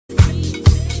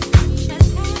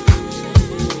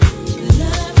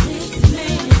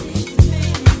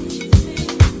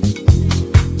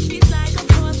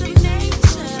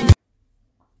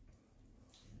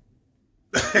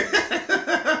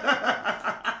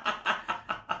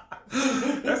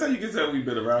You can tell we've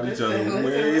been around each other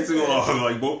way too long.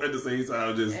 Like both at the same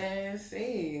time. Just and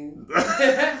see.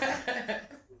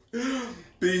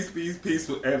 Peace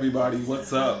with everybody.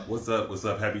 What's up?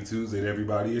 Happy Tuesday to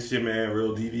everybody. It's your man,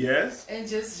 ImRealDvs. And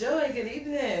just Joy. Good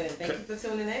evening. Thank you for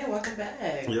tuning in. Welcome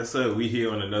back. Yes, sir. We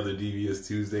here on another Devious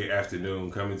Tuesday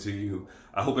afternoon coming to you.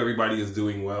 I hope everybody is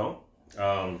doing well.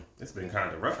 It's been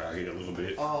kind of rough out here a little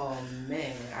bit. Oh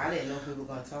man, I didn't know if we were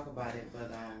going to talk about it,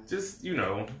 but just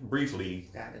briefly.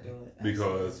 Gotta do it.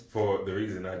 Because for the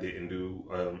reason I didn't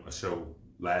do a show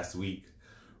last week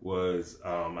was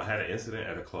I had an incident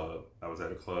at a club. I was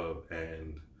at a club,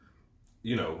 and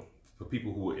for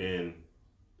people who were in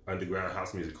underground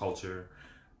house music culture,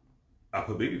 I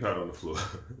put baby powder on the floor.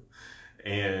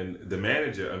 And the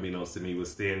manager, unbeknownst to me,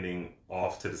 was standing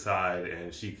off to the side,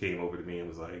 and she came over to me and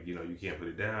was like, you can't put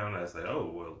it down. I was like,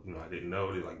 oh, well, I didn't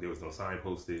know. There was no sign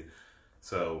posted.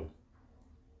 So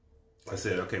I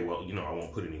said, okay, well, I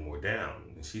won't put any more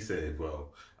down. And she said,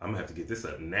 well, I'm going to have to get this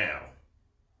up now.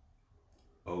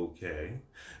 Okay.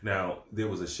 Now, there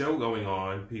was a show going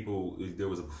on. There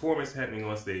was a performance happening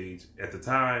on stage at the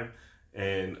time,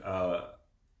 and I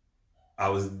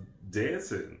was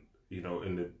dancing,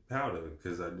 in the powder,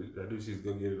 because I knew she was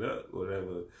going to get it up,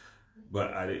 whatever.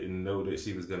 But I didn't know that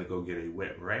she was going to go get a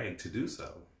wet rag to do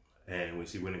so. And when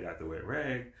she went and got the wet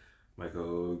rag, I'm like,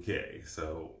 okay.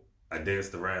 So I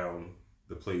danced around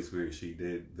the place where she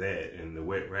did that, and the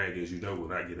wet rag, as you know, will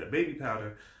not get up baby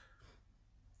powder.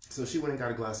 So she went and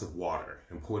got a glass of water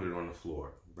and poured it on the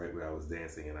floor right where I was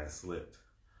dancing, and I slipped.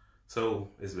 So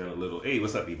it's been a little, hey,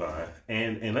 what's up, Yvonne?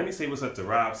 And let me say what's up to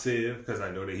Rob Siv, because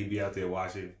I know that he'd be out there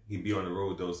watching. He'd be on the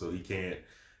road, though, so he can't,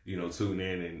 tune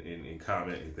in and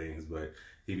comment and things, but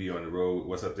he'd be on the road.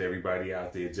 What's up to everybody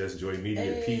out there? Just Joy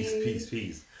Media. Hey.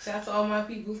 Peace. Shout out to all my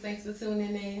people. Thanks for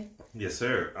tuning in. Yes,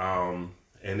 sir.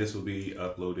 And this will be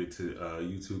uploaded to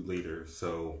YouTube later,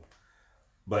 so...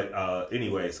 But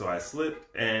anyway, so I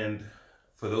slipped, and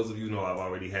for those of you who know, I've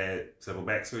already had several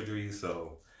back surgeries,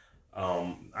 so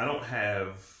I don't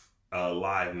have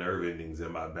live nerve endings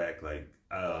in my back. Like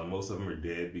most of them are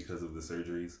dead because of the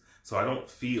surgeries, so I don't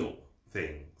feel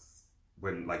things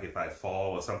when, like, if I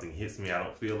fall or something hits me, I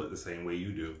don't feel it the same way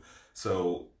you do.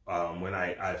 So when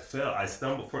I fell, I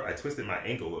twisted my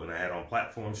ankle when I had on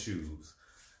platform shoes,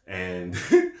 and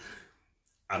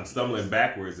I'm stumbling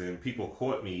backwards, and people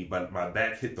caught me, but my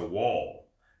back hit the wall,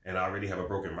 and I already have a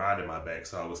broken rod in my back,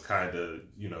 so I was kind of,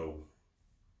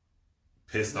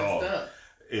 pissed off.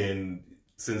 And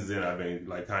since then, I've been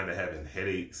kind of having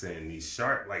headaches and these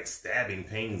sharp, stabbing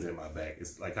pains in my back.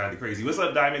 It's kind of crazy. What's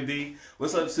up, Diamond D?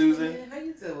 What's up, Susan? How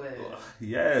you doing?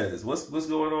 Yes. What's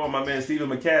going on, my man Stephen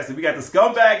McCaskey? We got the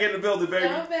scumbag in the building, baby.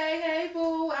 Scumbag, hey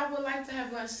boo. I would like to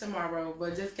have lunch tomorrow,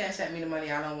 but just cash at me the money.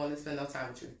 I don't want to spend no time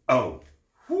with you. Oh.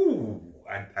 Ooh,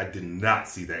 I did not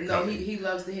see that coming. No, he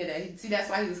loves to hear that. See, that's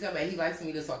why he was coming. He likes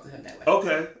me to talk to him that way.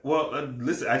 Okay. Well,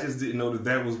 listen, I just didn't know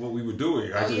that was what we were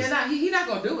doing. He's not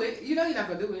going to do it. He's not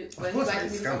going to do it. But he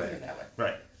likes me to talk to him that way.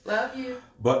 Right. Love you.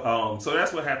 But, so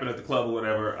that's what happened at the club or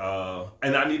whatever.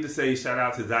 And I need to say shout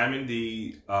out to Diamond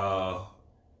D,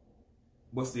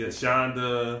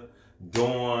 Shonda,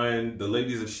 Dawn, the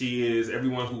ladies of She Is,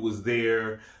 everyone who was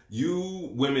there. You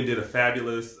women did a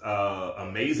fabulous,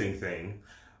 amazing thing.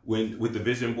 With the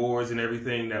vision boards and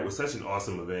everything. That was such an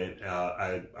awesome event.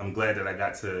 I'm glad that I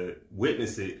got to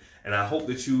witness it, and I hope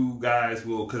that you guys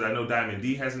will, because I know Diamond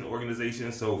D has an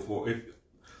organization. So if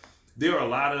there are a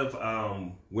lot of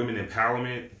women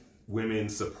empowerment, women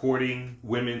supporting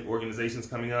women organizations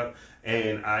coming up,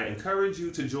 and I encourage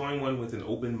you to join one with an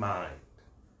open mind.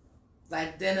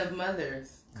 Like Den of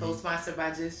Mothers, co-sponsored by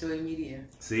Just Joy Media.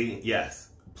 See, yes.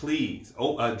 Please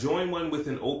join one with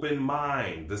an open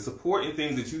mind. The support and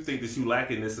things that you think that you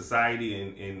lack in this society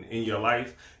and in your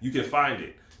life, you can find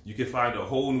it. You can find a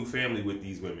whole new family with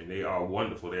these women. They are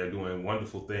wonderful. They are doing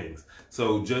wonderful things.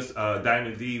 So just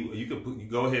Diamond D, you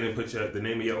go ahead and put the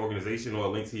name of your organization or a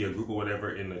link to your group or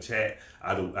whatever in the chat.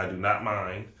 I do not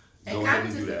mind. And kind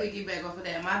of just to piggyback off of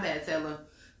that, my bad, Taylor.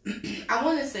 I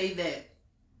want to say that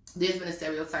there's been a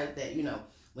stereotype that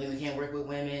women can't work with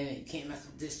women, you can't mess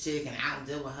with this chick, and I don't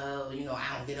deal with her,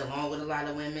 I don't get along with a lot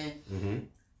of women. Mm-hmm.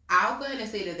 I'll go ahead and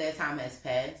say that time has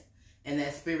passed, and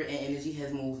that spirit and energy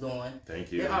has moved on.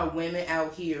 Thank you. There are women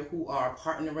out here who are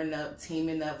partnering up,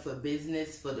 teaming up for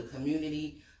business, for the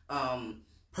community,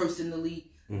 personally,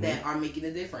 that are making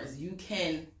a difference. You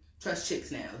can trust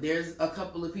chicks now. There's a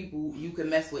couple of people you can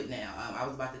mess with now. I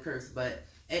was about to curse, but,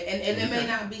 and it may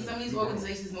not be, some of these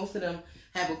organizations, most of them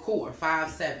have a core, 5,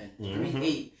 7, 3,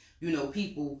 8.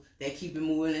 People that keep it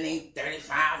moving. It ain't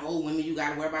 35 old women you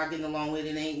got to worry about getting along with.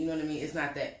 It ain't, It's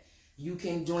not that. you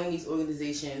can join these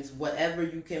organizations. Whatever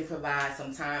you can provide,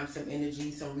 some time, some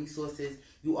energy, some resources.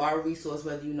 You are a resource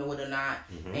whether you know it or not.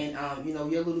 And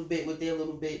your little bit with their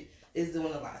little bit is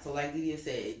doing a lot. So like Lydia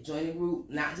said, join a group,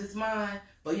 not just mine,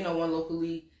 but one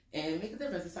locally, and make a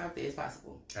difference as out there as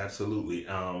possible. Absolutely.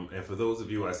 And for those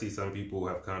of you, I see some people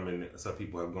have come and some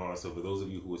people have gone. So for those of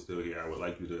you who are still here, I would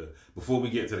like you to, before we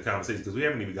get to the conversation, because we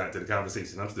haven't even got to the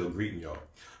conversation, I'm still greeting y'all.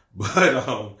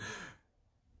 But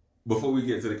before we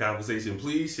get to the conversation,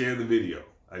 please share the video.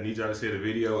 I need y'all to share the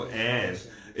video. And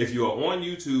if you are on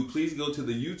YouTube, please go to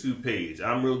the YouTube page,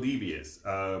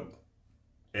 ImRealDvs.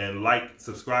 And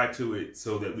subscribe to it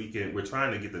so that we're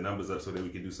trying to get the numbers up so that we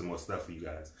can do some more stuff for you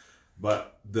guys.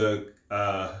 But the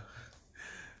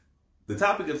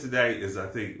topic of today is, I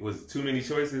think, was too many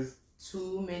choices?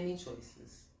 Too many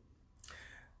choices.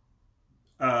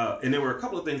 And there were a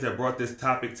couple of things that brought this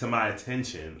topic to my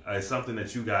attention. It's something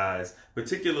that you guys,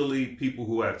 particularly people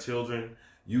who have children,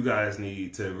 you guys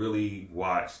need to really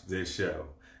watch this show.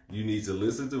 You need to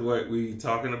listen to what we're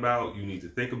talking about. You need to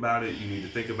think about it. You need to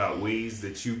think about ways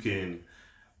that you can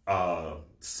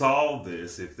solve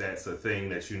this, if that's a thing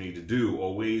that you need to do,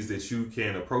 or ways that you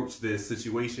can approach this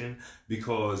situation,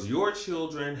 because your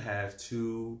children have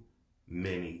too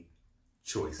many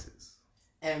choices.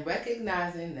 And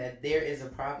recognizing that there is a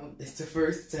problem is the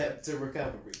first step to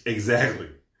recovery. Exactly.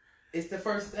 It's the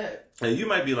first step. And you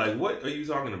might be like, what are you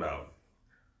talking about?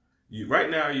 Right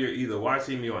now, you're either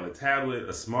watching me on a tablet,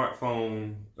 a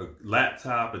smartphone, a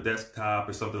laptop, a desktop,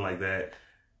 or something like that.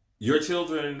 Your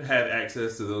children have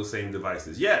access to those same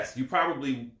devices. Yes, you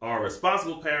probably are a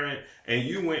responsible parent and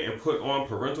you went and put on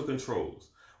parental controls.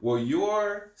 Well,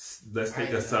 let's take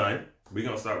a son. We're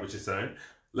going to start with your son.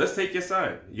 Let's take your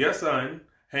son. Your son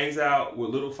hangs out with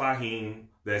little Fahim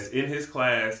that's in his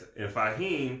class, and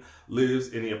Fahim lives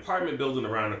in the apartment building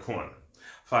around the corner.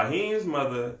 Fahim's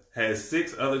mother has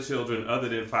 6 other children other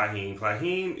than Fahim.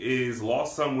 Fahim is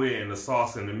lost somewhere in the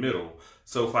sauce in the middle.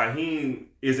 So Fahim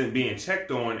isn't being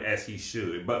checked on as he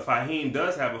should. But Fahim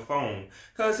does have a phone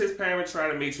because his parents try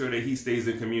to make sure that he stays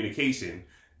in communication,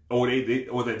 or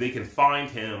that they can find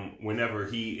him whenever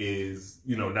he is,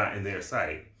 not in their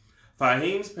sight.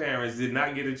 Fahim's parents did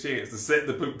not get a chance to set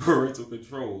the parental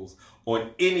controls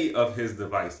on any of his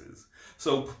devices.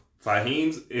 So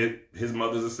his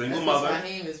mother's a single mother.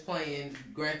 Fahim is playing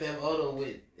Grand Theft Auto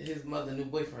with his mother's new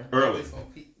boyfriend. Early.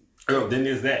 Then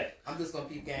there's that. I'm just gonna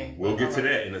peep game. We'll get to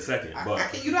that in a second. But I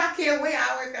can't wait. I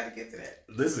always gotta get to that.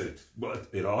 Listen, but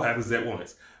it all happens at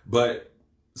once. But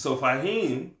so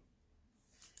Fahim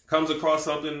comes across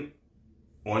something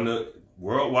on the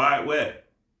World Wide Web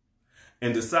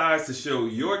and decides to show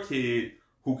your kid,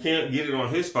 who can't get it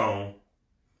on his phone,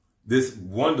 this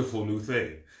wonderful new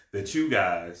thing that you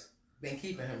guys been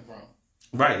keeping him from.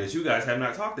 Right, that you guys have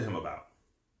not talked to him about.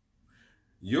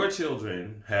 Your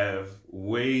children have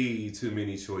way too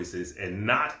many choices and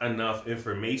not enough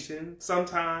information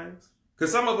sometimes.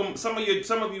 Because some of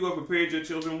you have prepared your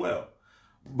children well.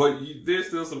 But there's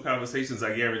still some conversations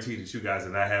I guarantee that you guys are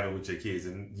not having with your kids,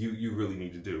 and you really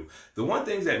need to do. The one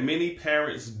thing that many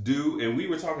parents do, and we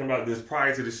were talking about this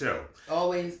prior to the show.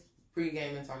 Always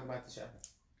pregame and talk about the show.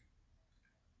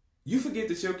 You forget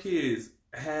that your kids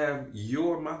have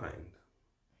your mind.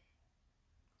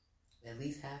 At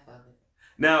least half of it.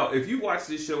 Now, if you watch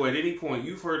this show at any point,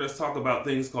 you've heard us talk about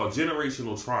things called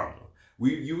generational trauma.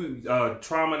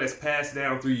 Trauma that's passed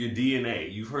down through your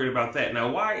DNA. You've heard about that.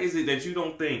 Now, why is it that you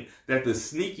don't think that the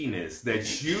sneakiness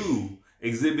that you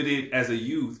exhibited as a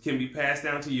youth can be passed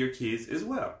down to your kids as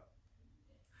well?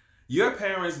 Your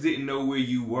parents didn't know where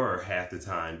you were half the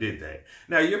time, did they?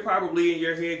 Now, you're probably in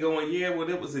your head going, yeah, well,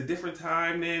 it was a different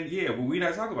time then. Yeah, well, we're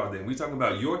not talking about that. We're talking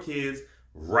about your kids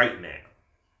right now.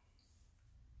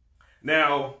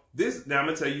 Now, I'm going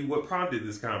to tell you what prompted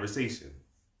this conversation.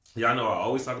 Y'all know I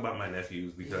always talk about my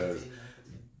nephews because,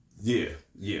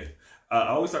 I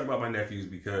always talk about my nephews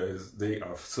because they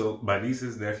are my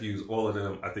nieces, nephews, all of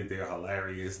them, I think they are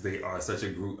hilarious. They are such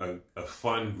a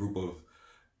fun group of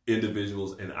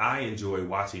individuals, and I enjoy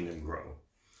watching them grow.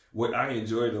 What I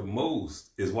enjoy the most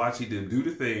is watching them do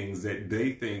the things that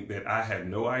they think that I have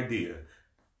no idea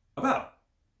about.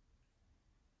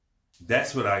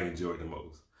 That's what I enjoy the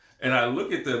most. And I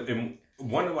look at them, and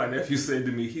one of my nephews said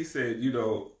to me, he said,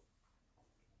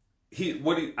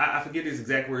 I forget his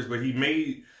exact words, but he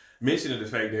made mention of the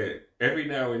fact that every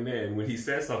now and then when he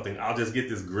says something, I'll just get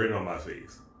this grin on my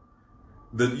face.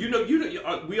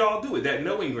 We all do it. That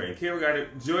knowing grin. Joy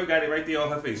got it right there on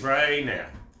her face right now.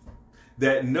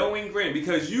 That knowing grin,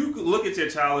 because you could look at your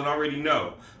child and already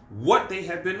know what they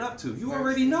have been up to. You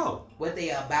already know. What they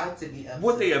are about to be up to.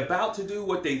 What they about to do,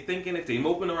 what they thinking, if they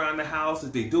moping around the house,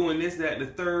 if they doing this, that, and the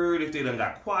third, if they done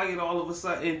got quiet all of a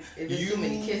sudden. If there's too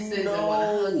many kisses and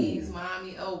want huggies,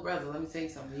 mommy. Oh, brother, let me tell you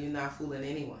something. You're not fooling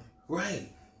anyone.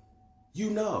 Right.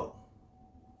 You know.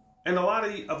 And a lot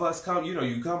of us come,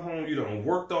 you come home, you done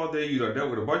worked all day, you done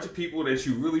dealt with a bunch of people that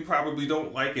you really probably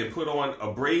don't like and put on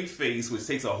a brave face, which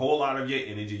takes a whole lot of your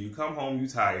energy. You come home, you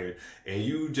tired, and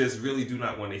you just really do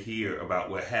not want to hear about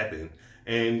what happened.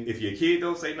 And if your kid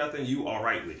don't say nothing, you all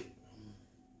right with it.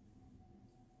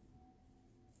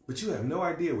 But you have no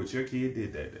idea what your kid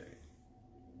did that day.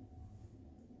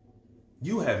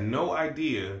 You have no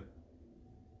idea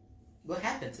what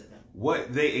happened to them.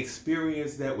 What they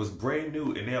experienced that was brand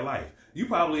new in their life. You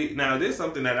probably, now there's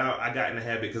something that I got in the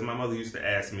habit because my mother used to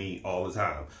ask me all the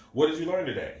time, what did you learn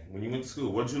today? When you went to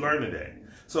school, what did you learn today?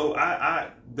 So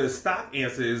the stock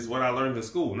answer is what I learned in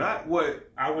school, not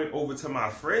what I went over to my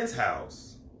friend's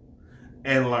house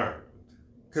and learned.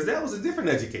 Because that was a different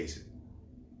education.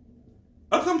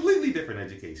 A completely different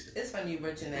education. It's funny you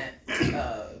mentioned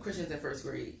that Christians in first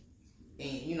grade.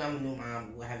 And, I'm a new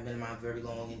mom. I haven't been a mom very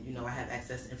long. And, I have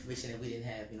access to information that we didn't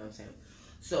have. You know what I'm saying?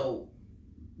 So,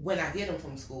 when I get them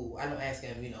from school, I don't ask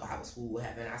them, how was school, what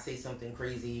happened. I say something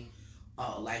crazy,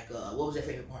 like, what was your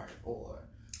favorite part? Or,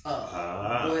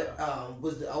 what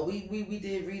was the, we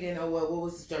did reading, or what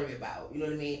was the story about? You know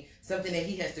what I mean? Something that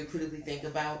he has to critically think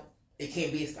about. It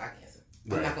can't be a stock answer.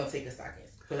 Right. I'm not going to take a stock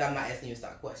answer. Because I'm not asking you a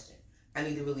stock question. I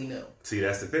need to really know. See,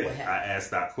 that's the thing. I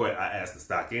asked the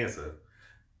stock answer.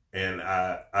 And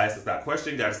I asked a stock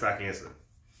question, got a stock answer.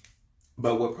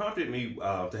 But what prompted me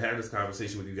to have this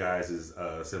conversation with you guys is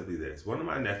simply this. One of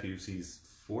my nephews, he's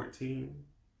 14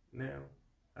 now,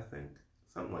 I think.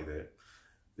 Something like that.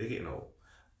 They're getting old.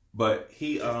 But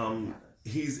he's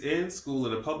in school,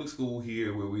 in a public school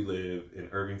here where we live in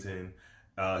Irvington.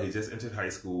 He just entered high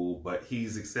school, but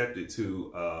he's accepted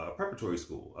to a preparatory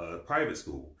school, a private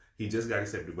school. He just got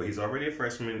accepted, but he's already a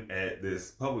freshman at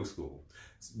this public school.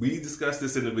 We discussed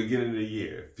this in the beginning of the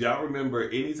year. If y'all remember,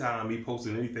 anytime he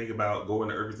posted anything about going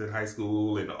to Irvington High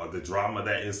School and the drama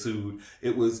that ensued,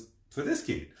 it was for this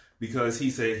kid. Because me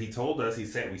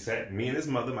and his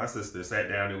mother, my sister, sat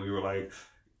down and we were like,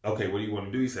 okay, what do you want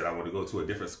to do? He said, I want to go to a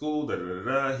different school,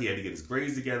 da-da-da-da. He had to get his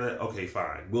grades together. Okay,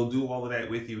 fine. We'll do all of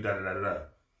that with you, da-da-da-da-da.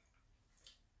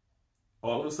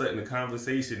 All of a sudden, the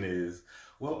conversation is,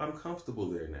 well, I'm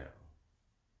comfortable there now.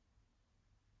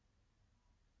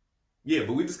 Yeah,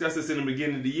 but we discussed this in the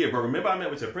beginning of the year. But remember, I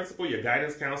met with your principal, your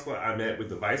guidance counselor. I met with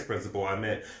the vice principal. I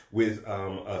met with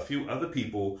a few other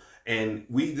people. And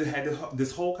we had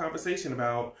this whole conversation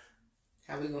about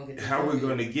how we're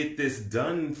going to get this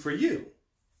done for you.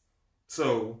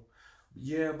 So,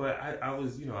 yeah, but I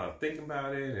was, I'm thinking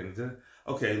about it. And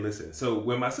okay, listen. So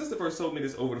when my sister first told me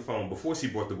this over the phone, before she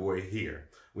brought the boy here,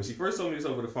 when she first told me this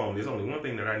over the phone, there's only one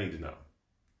thing that I need to know.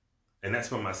 And that's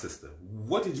from my sister.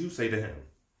 What did you say to him?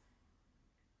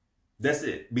 That's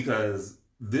it. Because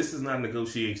this is not a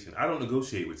negotiation. I don't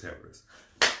negotiate with terrorists.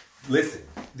 Listen,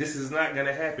 this is not going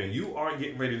to happen. You aren't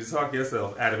getting ready to talk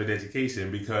yourself out of an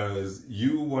education because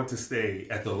you want to stay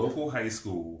at the local high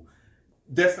school.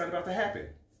 That's not about to happen.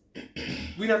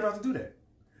 We're not about to do that.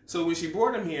 So when she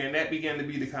brought him here and that began to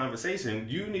be the conversation,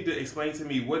 you need to explain to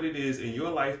me what it is in your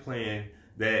life plan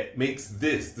that makes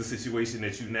this the situation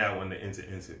that you now want to enter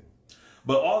into.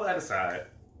 But all that aside,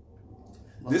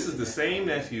 this is the same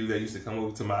nephew that used to come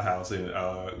over to my house and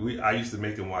I used to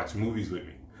make him watch movies with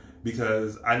me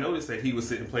because I noticed that he would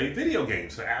sit and play video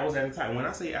games for hours at a time. When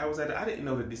I say hours at a time, I didn't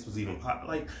know that this was even possible.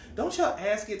 Like, don't your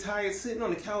ass get tired sitting on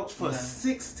the couch for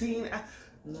 16 hours?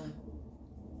 No.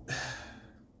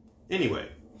 Anyway.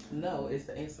 No, it's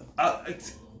the answer.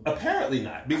 Apparently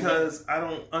not, because I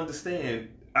don't understand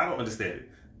it.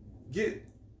 Get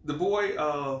the boy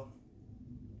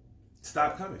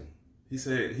stopped coming.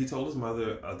 He told his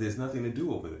mother there's nothing to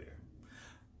do over there.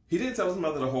 He didn't tell his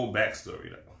mother the whole backstory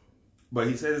though. But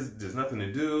he says there's nothing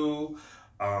to do.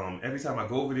 Every time I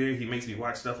go over there, he makes me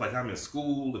watch stuff like I'm in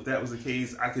school. If that was the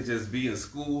case, I could just be in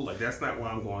school. Like, that's not why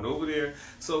I'm going over there.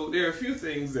 So there are a few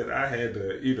things that I had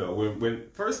to, when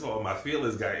first of all, my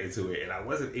feelings got into it and I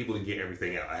wasn't able to get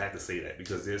everything out. I had to say that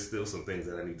because there's still some things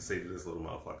that I need to say to this little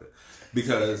motherfucker.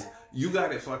 Because you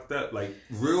got it fucked up, like,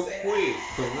 real quick,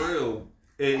 for real.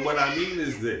 And what I mean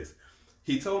is this.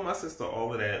 He told my sister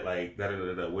all of that, like,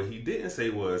 da-da-da-da. What he didn't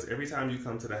say was, every time you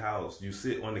come to the house, you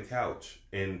sit on the couch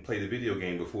and play the video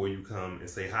game before you come and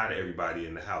say hi to everybody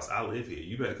in the house. I live here.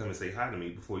 You better come and say hi to me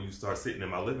before you start sitting in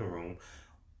my living room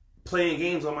playing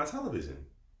games on my television.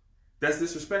 That's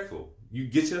disrespectful. You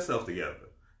get yourself together.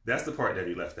 That's the part that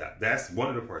he left out. That's one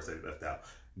of the parts that he left out.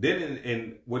 Then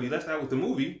in what he left out with the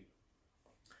movie,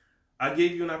 I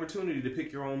gave you an opportunity to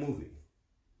pick your own movie.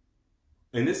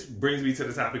 And this brings me to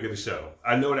the topic of the show.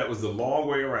 I know that was the long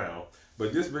way around,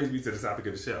 but this brings me to the topic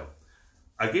of the show.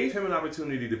 I gave him an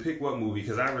opportunity to pick what movie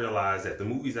because I realized that the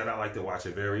movies that I like to watch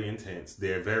are very intense.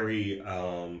 They're very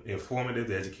informative,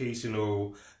 they're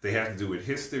educational. They have to do with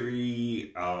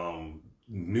history,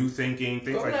 new thinking,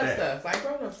 things like that. Stuff, like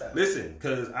grown-up stuff. Listen,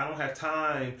 because I don't have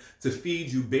time to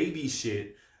feed you baby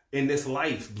shit in this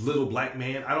life, little black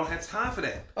man. I don't have time for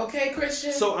that. Okay,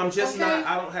 Christian. So I'm just not,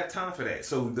 I don't have time for that.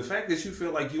 So the fact that you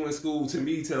feel like you in school, to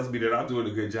me, tells me that I'm doing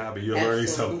a good job and you're learning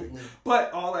something.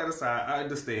 But all that aside, I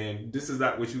understand this is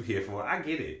not what you're here for. I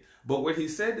get it. But what he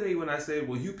said to me when I said,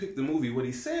 well, you picked the movie, what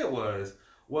he said was,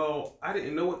 well, I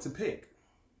didn't know what to pick.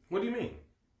 What do you mean?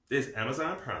 There's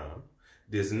Amazon Prime,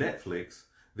 there's Netflix,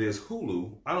 there's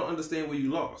Hulu. I don't understand where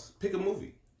you lost. Pick a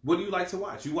movie. What do you like to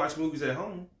watch? You watch movies at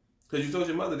home? Because you told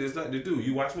your mother there's nothing to do.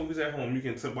 You watch movies at home. You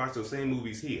can watch those same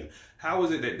movies here. How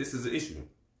is it that this is an issue?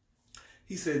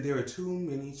 He said there are too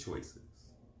many choices.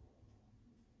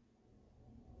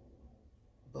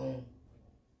 Boom.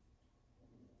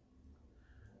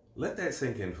 Let that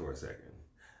sink in for a second.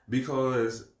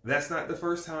 Because that's not the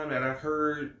first time that I've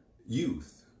heard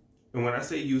youth. And when I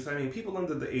say youth, I mean people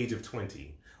under the age of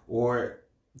 20 or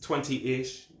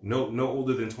 20-ish, no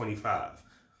older than 25.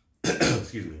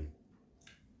 Excuse me.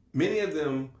 Many of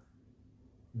them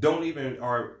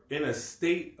are in a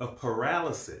state of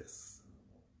paralysis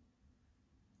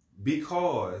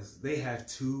because they have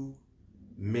too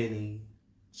many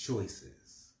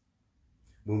choices.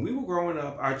 When we were growing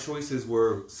up, our choices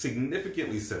were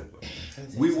significantly simpler.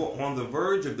 We were on the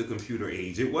verge of the computer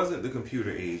age. It wasn't the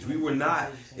computer age. We were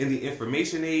not in the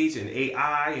information age and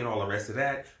AI and all the rest of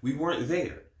that. We weren't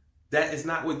there. That is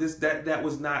not what this, that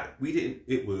was not, we didn't,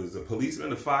 it was a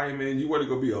policeman, a fireman, you want to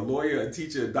go be a lawyer, a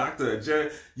teacher, a doctor, a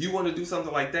judge, you want to do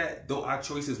something like that, though our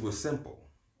choices were simple.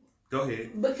 Go ahead.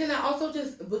 But can I also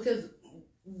just, because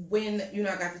when,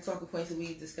 I got the talking points that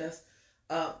we discussed,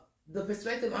 the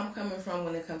perspective I'm coming from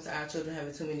when it comes to our children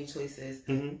having too many choices,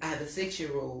 I have a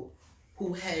 6-year-old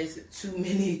who has too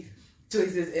many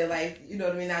choices in life, you know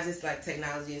what I mean, not just like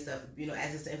technology and stuff,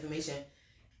 access to information.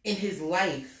 In his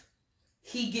life,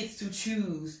 he gets to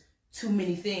choose too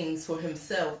many things for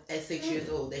himself at 6 years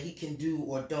old that he can do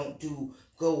or don't do,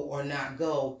 go or not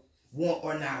go, want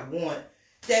or not want,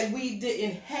 that we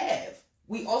didn't have.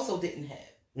 We also didn't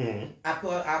have. I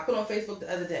put on Facebook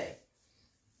the other day.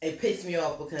 It pissed me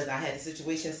off because I had a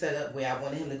situation set up where I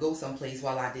wanted him to go someplace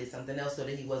while I did something else so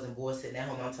that he wasn't bored sitting at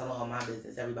home. I'm telling all my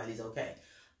business. Everybody's okay.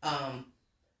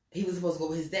 He was supposed to go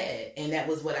with his dad, and that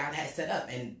was what I had set up.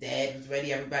 And dad was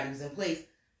ready. Everybody was in place.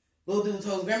 Little dude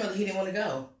told his grandmother he didn't want to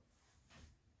go.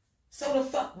 So the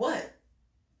fuck what?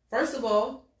 First of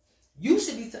all, you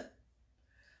should be...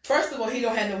 First of all, he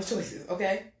don't have no choices,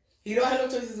 okay? He don't have no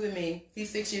choices with me.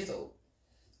 He's 6 years old.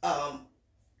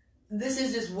 This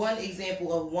is just one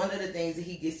example of one of the things that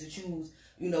he gets to choose,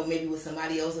 maybe with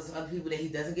somebody else or some other people that he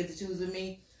doesn't get to choose with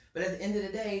me. But at the end of the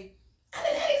day, I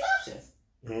didn't have these options.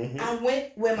 I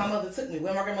went where my mother took me,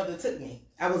 where my grandmother took me.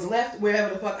 I was left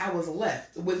wherever the fuck I was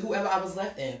left, with whoever I was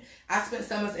left in. I spent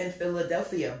summers in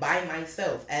Philadelphia by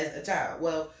myself as a child.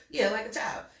 Well, yeah, like a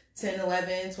child. 10,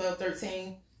 11, 12,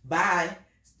 13, back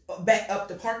up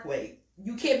the Parkway.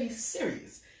 You can't be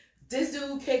serious. This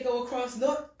dude can't go across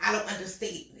North. I don't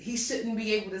understand. He shouldn't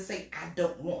be able to say, I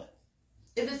don't want.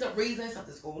 If it's a reason,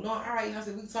 something's going on, all right,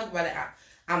 we can talk about it.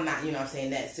 I'm not,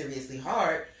 that seriously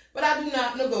hard. But I do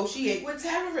not negotiate with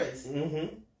terrorists.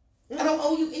 I don't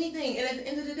owe you anything. And at the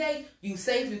end of the day, you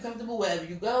safe, you comfortable, wherever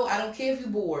you go. I don't care if you're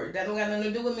bored. That don't got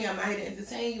nothing to do with me. I'm not here to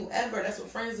entertain you ever. That's what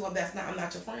friends do. I'm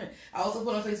not your friend. I also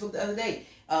put on Facebook the other day.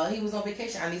 He was on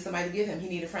vacation. I need somebody to give him. He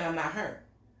need a friend. I'm not her.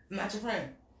 I'm not your friend.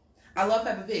 I love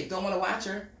Peppa Pig. Don't want to watch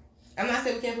her. I'm not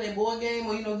saying we can't play a board game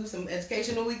or, do some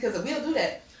educational week, because if we don't do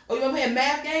that, or you want to play a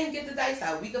math game, get the dice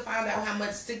out. We can find out how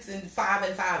much 6 and 5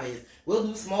 and 5 is. We'll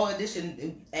do small addition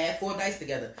and add 4 dice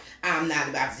together. I'm not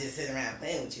about to just sit around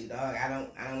playing with you, dog. I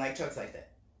don't like trucks like that.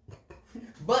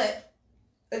 But,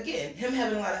 again, him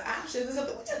having a lot of options is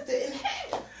something we just didn't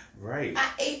have. Right.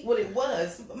 I ate what it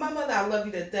was. My mother, I love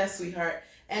you to death, sweetheart,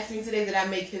 asked me today that I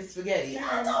make his spaghetti.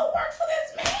 I don't work for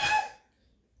this man.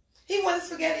 He wanted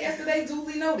spaghetti yesterday,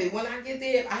 duly noted. When I get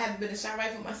there, I haven't been a shot right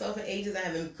for myself in ages. I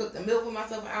haven't cooked a meal for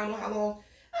myself in I don't know how long.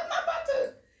 I'm not about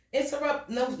to interrupt,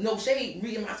 no shade,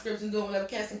 reading my scripts and doing whatever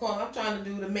casting call I'm trying to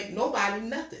do to make nobody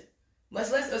nothing.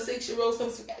 Much less a 6-year-old some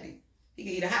spaghetti. He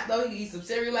can eat a hot dog, he can eat some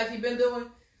cereal like he been doing.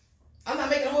 I'm not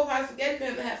making a whole pot of spaghetti for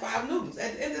him to have 5 noodles.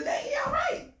 At the end of the day, he all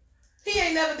right. He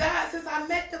ain't never died since I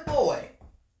met the boy.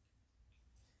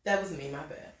 That was me, my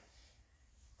bad.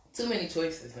 Too many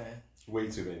choices, man. Way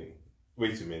too many.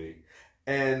 Way too many.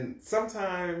 And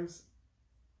sometimes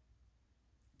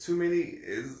too many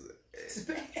is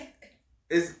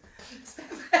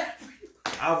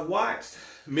I've watched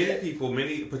many people,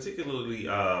 particularly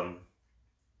again,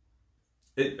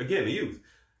 the youth.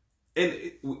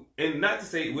 And not to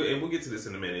say, and we'll get to this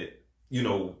in a minute, you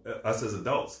know, us as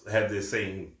adults have this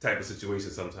same type of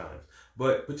situation sometimes.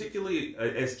 But particularly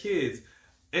as kids,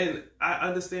 and I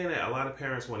understand that a lot of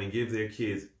parents want to give their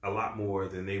kids a lot more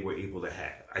than they were able to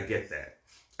have. I get that.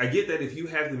 I get that if you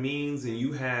have the means and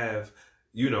you have,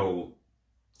 you know,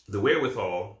 the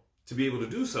wherewithal to be able to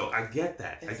do so, I get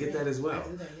that. I get that as well.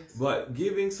 That, yes. But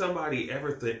giving somebody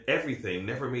everything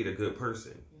never made a good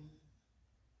person.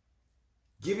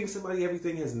 Giving somebody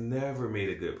everything has never made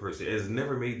a good person. It has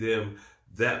never made them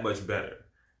that much better.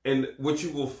 And what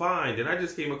you will find, and I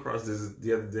just came across this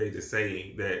the other day, just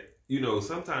saying that, you know,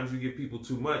 sometimes you give people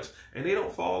too much and they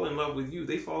don't fall in love with you.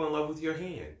 They fall in love with your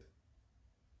hand.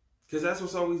 Because that's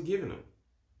what's always given them.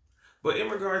 But in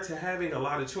regard to having a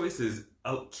lot of choices,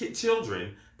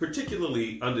 children,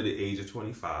 particularly under the age of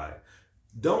 25,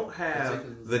 don't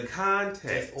have the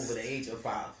context. Over the age of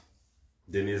 5.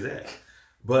 Then there's that.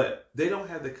 But they don't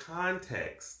have the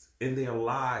context in their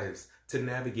lives to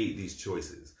navigate these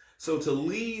choices. So to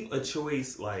leave a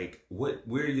choice like where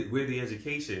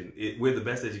the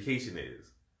best education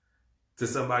is to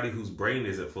somebody whose brain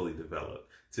isn't fully developed,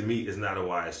 to me, is not a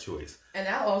wise choice. And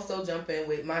I'll also jump in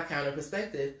with my counter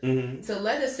perspective. Mm-hmm. To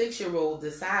let a 6-year-old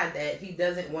decide that he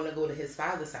doesn't want to go to his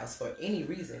father's house for any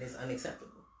reason is unacceptable.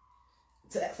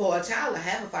 For a child to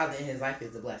have a father in his life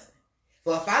is a blessing.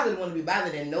 For a father to want to be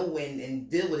bothered and know when and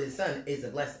deal with his son is a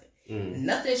blessing. Mm-hmm.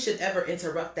 Nothing should ever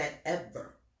interrupt that,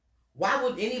 ever. Why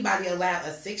would anybody allow a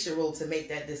 6-year-old to make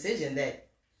that decision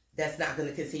that's not going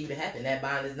to continue to happen? That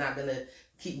bond is not going to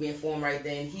keep being formed right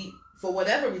then. He, for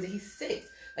whatever reason, he's 6.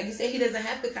 Like you said, he doesn't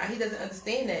have he doesn't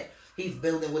understand that he's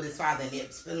building with his father and they're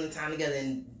spending time together,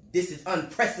 and this is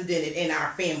unprecedented in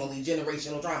our family,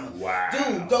 generational drama. Wow.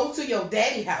 Dude, go to your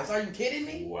daddy house. Are you kidding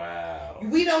me? Wow.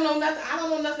 We don't know nothing. I don't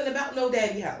know nothing about no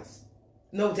daddy house.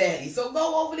 No daddy. So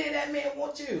go over there. That man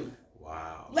wants you.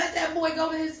 Wow. Let that boy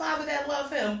go to his father that love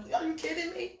him. Are you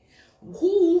kidding me?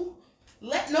 Who?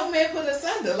 Let no man put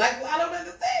asunder. Like, I don't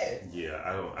understand. Yeah,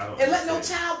 I don't. And let no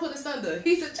child put asunder.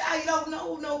 He's a child. You don't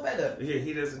know no better. Yeah,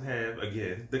 he doesn't have,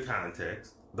 again, the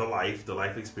context, the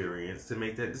life experience to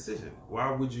make that decision.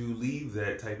 Why would you leave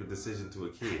that type of decision to a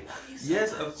kid?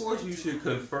 Yes, of course you should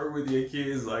confer with your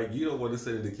kids. Like, you don't want to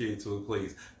send the kid to a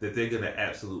place that they're going to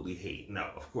absolutely hate. No,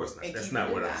 of course not. That's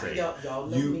not what I'm saying. Y'all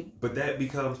know me. But that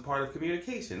becomes part of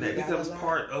communication. That becomes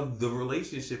part of the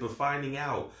relationship of finding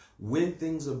out when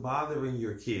things are bothering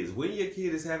your kids. When your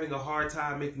kid is having a hard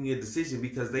time making a decision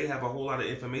because they have a whole lot of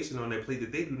information on their plate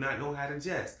that they do not know how to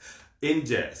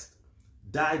ingest,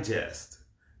 digest,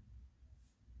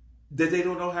 that they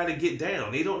don't know how to get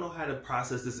down. They don't know how to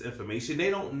process this information.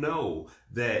 They don't know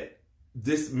that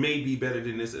this may be better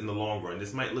than this in the long run.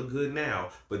 This might look good now,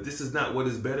 but this is not what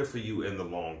is better for you in the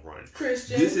long run.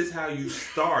 Christian. This is how you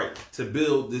start to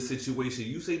build this situation.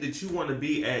 You say that you want to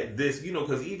be at this, you know,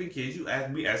 because even kids,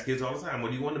 we ask kids all the time,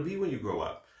 what do you want to be when you grow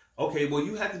up? Okay, well,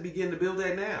 you have to begin to build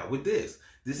that now with this.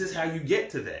 This is how you get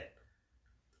to that.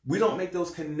 We don't make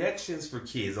those connections for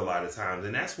kids a lot of times.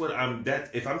 And that's what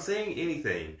if I'm saying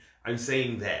anything, I'm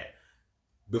saying that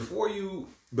before you,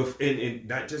 and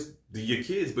not just your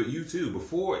kids, but you too,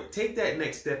 take that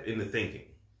next step into thinking.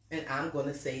 And I'm going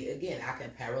to say it again, I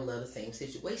can parallel the same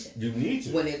situation. You need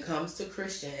to. When it comes to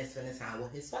Christian and spending time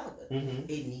with his father, mm-hmm.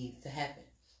 It needs to happen.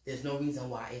 There's no reason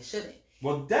why it shouldn't.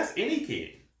 Well, that's any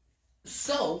kid.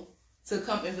 So, to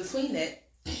come in between that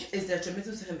is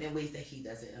detrimental to him in ways that he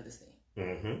doesn't understand.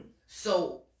 Mm-hmm.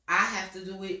 So, I have to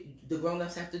do it. The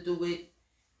grown-ups have to do it.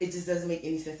 It just doesn't make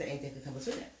any sense that anything can come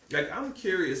between that. Like, I'm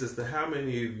curious as to how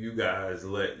many of you guys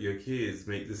let your kids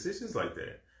make decisions like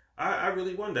that. I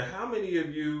really wonder how many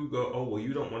of you go, oh, well,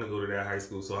 you don't want to go to that high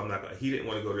school, so I'm not going to,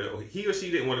 he or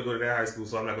she didn't want to go to that high school,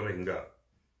 so I'm not going to make him go.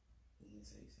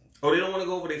 Oh, they don't want to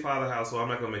go over their father's house, so I'm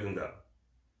not going to make them go.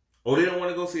 Oh, they don't want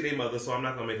to go see their mother, so I'm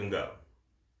not going to make them go.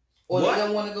 Or what? They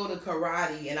don't want to go to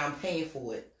karate and I'm paying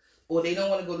for it. Or they don't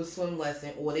want to go to swim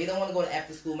lesson. Or they don't want to go to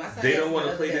after school. My son they don't want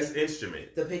to play this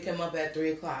instrument. To pick him up at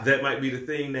 3 o'clock. That might be the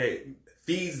thing that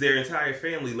feeds their entire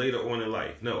family later on in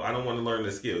life. No, I don't want to learn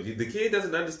the skill. The kid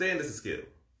doesn't understand it's a skill.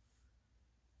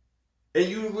 And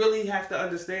you really have to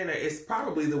understand that it's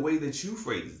probably the way that you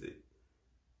phrased it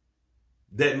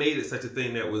that made it such a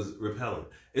thing that was repelling.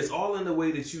 It's all in the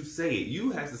way that you say it.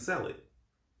 You have to sell it.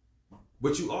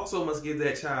 But you also must give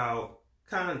that child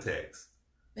context.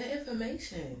 The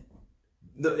information.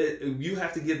 You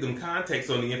have to give them context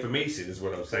on the information, is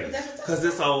what I'm saying. Because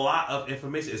it's a lot of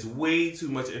information. It's way too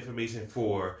much information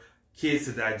for kids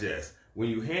to digest. When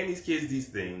you hand these kids these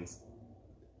things,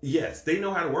 yes, they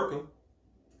know how to work them,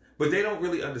 but they don't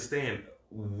really understand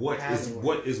what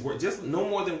is just no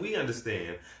more than we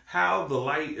understand how the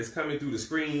light is coming through the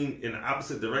screen in the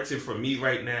opposite direction from me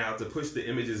right now to push the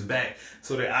images back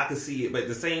so that I can see it, but at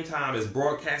the same time it's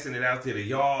broadcasting it out to the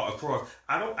y'all across.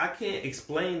 I can't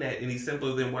explain that any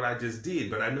simpler than what I just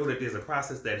did, but I know that there's a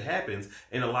process that happens,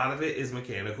 and a lot of it is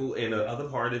mechanical and the other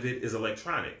part of it is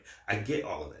electronic. I get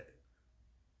all of that,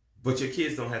 but your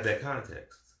kids don't have that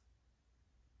context.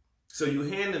 So you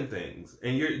hand them things,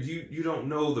 and you don't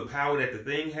know the power that the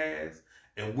thing has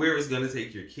and where it's going to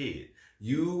take your kid.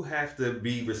 You have to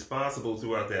be responsible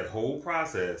throughout that whole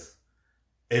process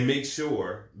and make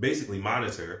sure, basically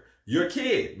monitor your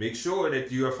kid. Make sure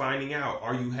that you are finding out,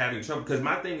 are you having trouble? Because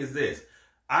my thing is this.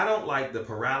 I don't like the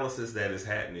paralysis that is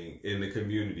happening in the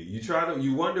community.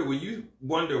 You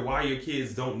wonder why your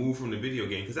kids don't move from the video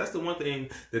game, because that's the one thing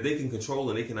that they can control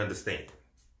and they can understand.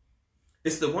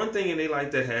 It's the one thing in their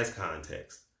life that has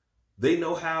context. They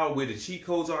know where the cheat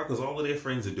codes are because all of their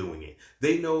friends are doing it.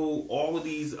 They know all of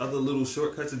these other little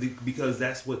shortcuts because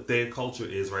that's what their culture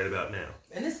is right about now.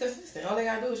 And it's consistent. All they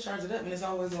gotta do is charge it up, and it's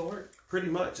always gonna work. Pretty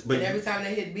much. But every time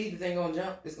they hit B, the thing gonna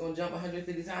jump. It's gonna jump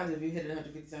 150 times if you hit it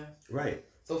 150 times. Right.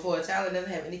 So for a child that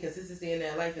doesn't have any consistency in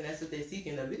their life, and that's what they're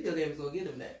seeking, a video game is gonna give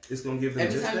them that. It's gonna give them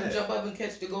every just time that. you jump up and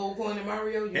catch the gold coin in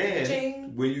Mario, you get the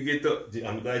chain. When you get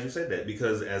I'm glad you said that,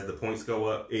 because as the points go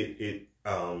up, it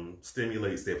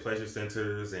stimulates their pleasure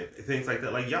centers and things like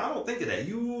that. Like, y'all don't think of that.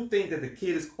 You think that the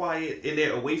kid is quiet and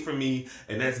they're away from me,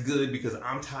 and that's good because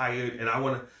I'm tired and I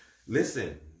want to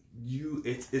listen.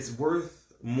 It's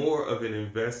worth more of an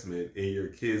investment in your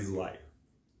kid's life.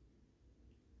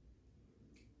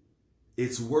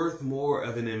 It's worth more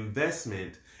of an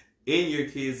investment in your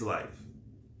kid's life.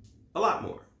 A lot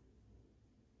more.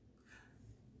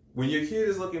 When your kid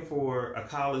is looking for a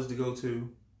college to go to,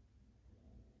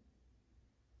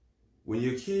 when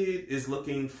your kid is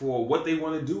looking for what they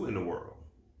want to do in the world,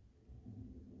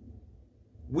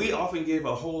 we often give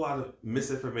a whole lot of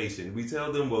misinformation. We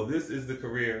tell them, well, this is the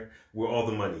career where all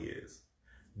the money is.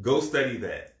 Go study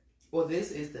that. Well,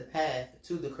 this is the path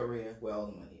to the career where all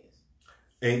the money is.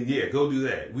 And yeah, go do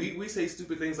that. We say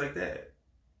stupid things like that.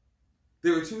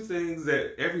 There are two things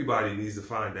that everybody needs to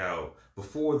find out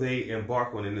before they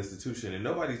embark on an institution. And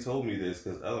nobody told me this,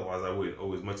 because otherwise I wouldn't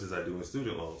owe as much as I do in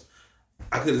student loans.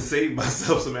 I could have saved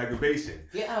myself some aggravation.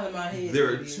 Get out of my head.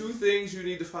 There are two things you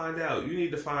need to find out. You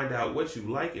need to find out what you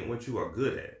like and what you are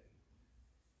good at.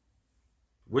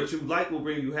 What you like will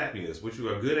bring you happiness. What you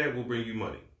are good at will bring you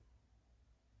money.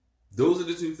 Those are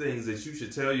the two things that you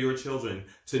should tell your children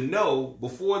to know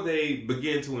before they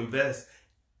begin to invest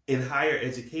in higher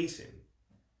education.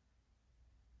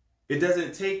 It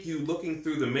doesn't take you looking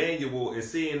through the manual and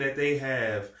seeing that they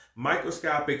have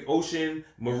microscopic ocean,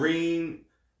 marine,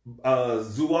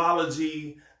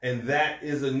 zoology, and that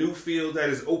is a new field that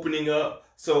is opening up.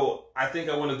 So I think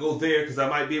I want to go there because I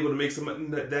might be able to make some money.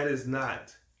 That is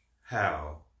not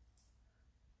how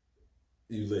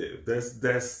you live.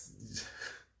 That's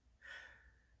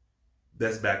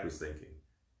backwards thinking.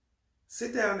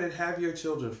 Sit down and have your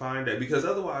children find that, because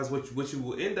otherwise what you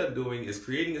will end up doing is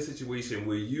creating a situation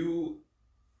where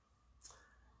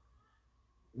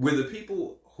the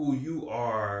people who you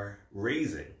are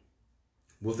raising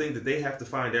will think that they have to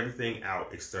find everything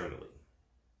out externally.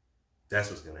 That's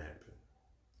what's going to happen.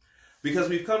 Because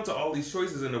we've come to all these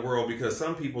choices in the world because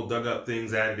some people dug up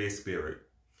things out of their spirit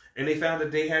and they found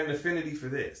that they had an affinity for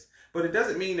this. But it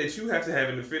doesn't mean that you have to have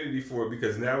an affinity for it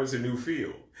because now it's a new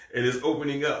field and it's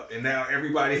opening up and now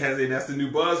everybody has it. That's the new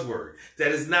buzzword.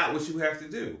 That is not what you have to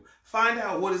do. Find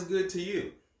out what is good to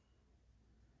you.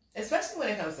 Especially when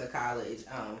it comes to college.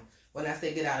 When I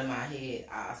say get out of my head,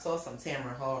 I saw some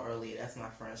Tamara Hall earlier. That's my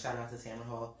friend. Shout out to Tamara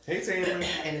Hall. Hey, Tamara.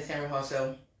 And the Tamara Hall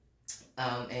Show.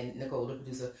 And Nicole, the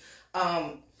producer.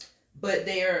 But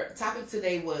their topic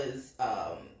today was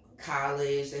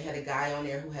college. They had a guy on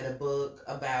there who had a book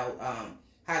about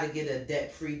how to get a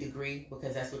debt-free degree,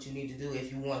 because that's what you need to do if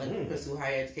you want to pursue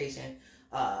higher education.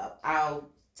 I'll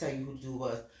tell you who the dude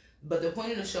was. But the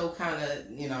point of the show kind of,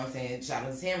 you know what I'm saying, shout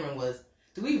out to Tamara, was,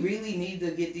 do we really need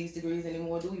to get these degrees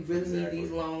anymore? Do we really need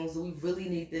these loans? Do we really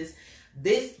need this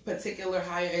particular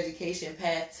higher education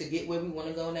path to get where we want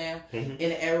to go now? In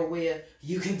an era where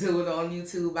you can do it on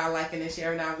YouTube by liking and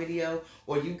sharing our video,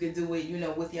 or you can do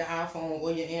it, with your iPhone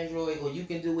or your Android, or you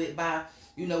can do it by,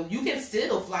 you can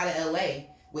still fly to LA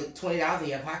with $20 in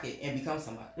your pocket and become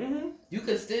somebody. Mm-hmm. You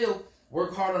could still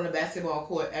work hard on the basketball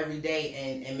court every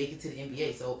day and make it to the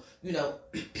NBA. So, you know,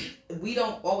 we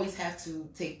don't always have to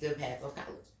take the path of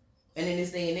college. And in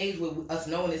this day and age, with us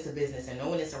knowing it's a business and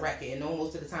knowing it's a racket and knowing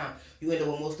most of the time you end up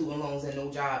with more student loans and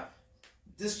no job,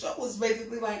 this show was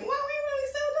basically like, well, we really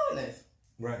still doing this.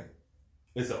 Right.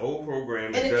 It's an old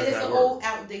program and it's an old,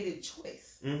 outdated choice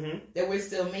that we're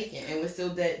still making, and we're still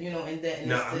debt, you know, in debt.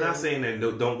 No, I'm not saying that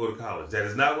don't go to college. That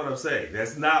is not what I'm saying.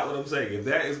 That's not what I'm saying. If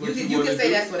that is what you want to do,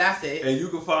 say that's what I said, and you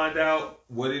can find out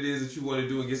what it is that you want to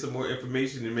do and get some more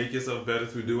information and make yourself better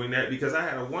through doing that. Because I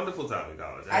had a wonderful time in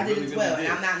college. I did as well, and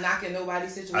I'm not knocking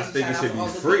nobody's situation. I think it should be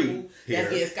free. That's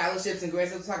getting scholarships and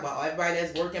grants. Talk about everybody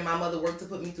that's working. My mother worked to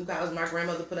put me through college. My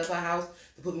grandmother put up her house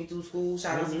to put me through school.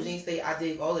 Shout out to Virginia State. I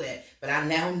did all of that, but I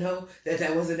now know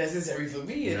that wasn't necessary for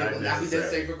me, and it will not be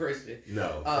necessary for Christian.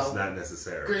 No, it's not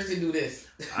necessary. Christian, do this.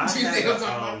 I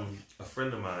had a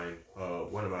friend of mine,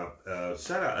 one of my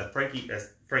shout out Frankie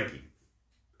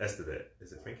Estevet.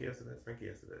 Is it Frankie Estevet? Frankie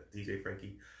Estevet. DJ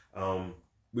Frankie.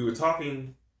 We were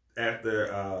talking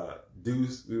after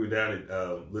Deuce. We were down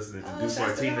at listening to Deuce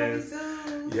Martinez.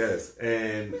 Yes,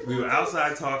 and we were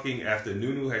outside talking after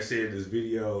Nunu had shared this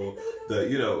video,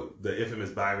 the infamous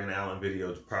Byron Allen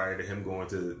video prior to him going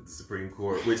to the Supreme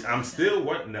Court, which I'm still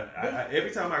wanting.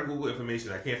 Every time I Google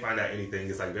information, I can't find out anything.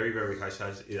 It's like very, very hush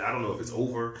hush. I don't know if it's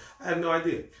over. I have no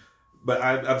idea. But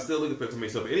I'm still looking for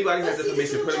information. So if anybody has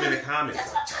information, put them in the comments.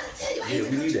 That's what I'm trying to tell you.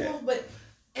 Yeah, we need that.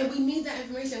 And we need that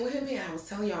information. With him being, I was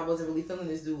telling y'all, I wasn't really feeling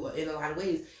this dude in a lot of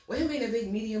ways. With him being a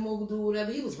big media mogul dude,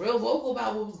 whatever, he was real vocal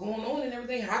about what was going on and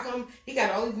everything. How come he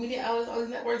got all these media outlets, all these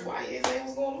networks? Why is saying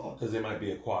what's going on? Because there might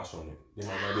be a quash on it. They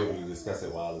might not be able to discuss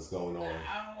it while it's going on.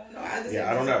 I don't know.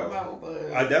 I don't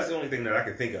know. That's the only thing that I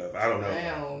can think of. I don't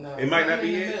know. It might not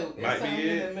be it. Might be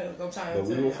it. But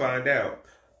we will find out.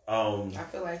 I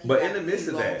feel like but in the midst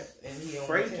of that,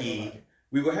 Frankie,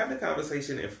 we were having a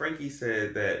conversation, and Frankie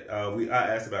said that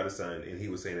I asked about his son, and he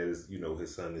was saying that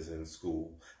his son is in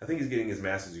school. I think he's getting his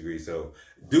master's degree. So,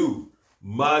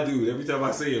 my dude, every time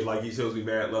I see him, like, he shows me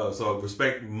mad love. So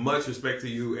much respect to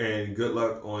you, and good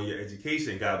luck on your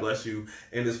education. God bless you.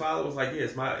 And his father was like, yeah,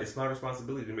 it's my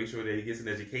responsibility to make sure that he gets an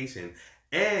education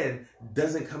and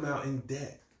doesn't come out in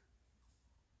debt.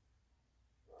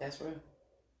 That's right.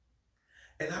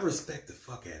 And I respect the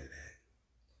fuck out of that.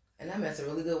 And I met some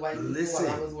really good white people while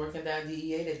I was working down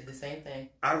DEA. They did the same thing.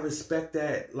 I respect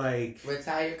that. Like,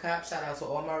 retired cops. Shout out to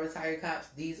all my retired cops.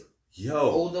 These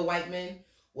older white men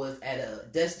was at a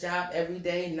desk job every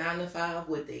day, 9 to 5,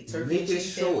 with a turkey and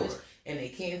cheese sandwich and a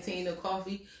canteen of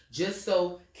coffee, just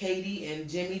so Katie and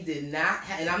Jimmy did not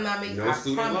have, and I'm not making, I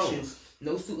promise you,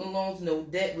 no student loans, no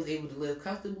debt, was able to live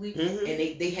comfortably,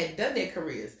 and they had done their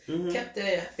careers, kept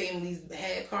their families,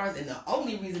 had cars, and the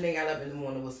only reason they got up in the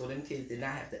morning was so them kids did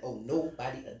not have to owe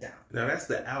nobody a dime. Now that's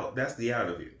the out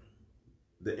of you.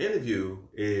 The interview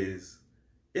is,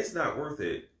 it's not worth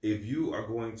it if you are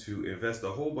going to invest a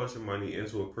whole bunch of money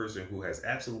into a person who has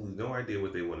absolutely no idea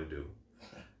what they want to do,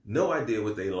 no idea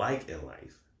what they like in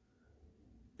life,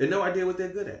 and no idea what they're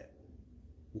good at.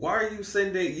 Why are you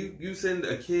sending, you send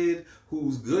a kid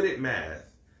who's good at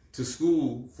math to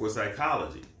school for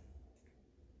psychology?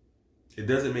 It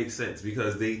doesn't make sense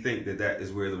because they think that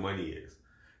is where the money is.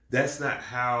 That's not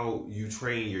how you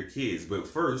train your kids. But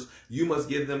first, you must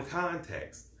give them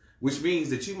context, which means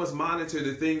that you must monitor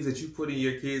the things that you put in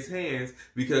your kids' hands,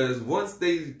 because once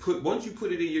you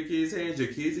put it in your kids' hands,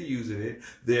 your kids are using it.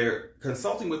 They're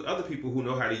consulting with other people who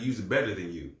know how to use it better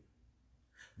than you.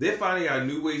 They're finding out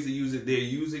new ways to use it.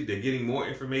 They're getting more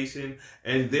information,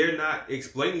 and they're not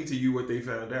explaining to you what they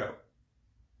found out.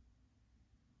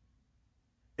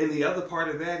 And the other part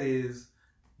of that is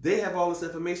they have all this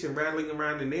information rattling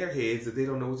around in their heads that they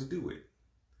don't know what to do with.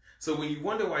 So when you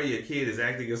wonder why your kid is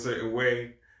acting a certain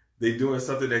way, they're doing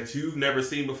something that you've never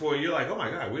seen before, and you're like, oh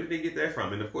my God, where did they get that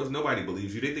from? And of course, nobody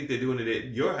believes you. They think they're doing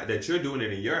it that you're doing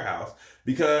it in your house,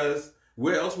 because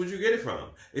where else would you get it from?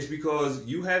 It's because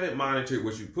you haven't monitored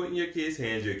what you put in your kid's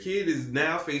hands. Your kid is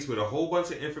now faced with a whole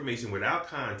bunch of information without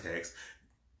context.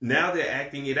 Now they're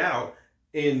acting it out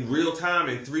in real time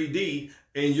in 3D,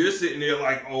 and you're sitting there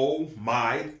like, oh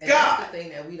my God. That's the thing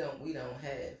that we don't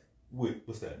have. Wait,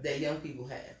 what's that? That young people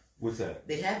have. What's that?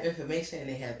 They have information and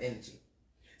they have energy.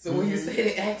 So when you say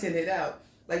they're acting it out,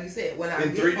 like you said, when I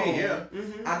in get 3D,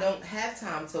 home, I don't have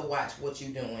time to watch what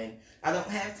you're doing. I don't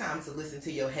have time to listen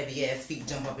to your heavy ass feet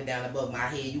jump up and down above my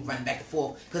head. You run back and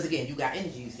forth because again, you got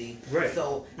energy. You see, right?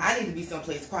 So I need to be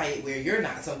someplace quiet where you're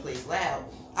not someplace loud.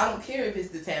 I don't care if it's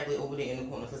the tablet over there in the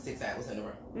corner for 6 hours in a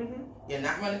row. You're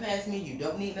not running past me. You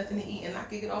don't need nothing to eat, and I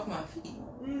can get off my feet.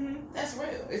 That's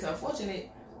real. It's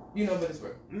unfortunate You know, but it's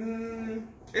real.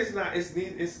 It's not.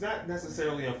 It's not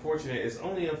necessarily unfortunate. It's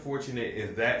only unfortunate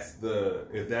if that's the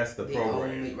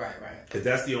program. Right. If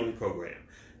that's the only program,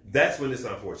 that's when it's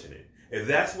unfortunate. If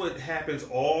that's what happens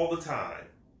all the time,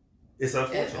 it's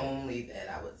unfortunate. And only that,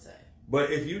 I would say.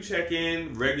 But if you check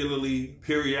in regularly,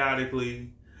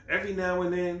 periodically, every now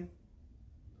and then,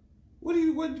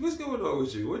 what's going on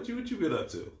with you? What you been up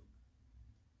to?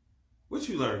 What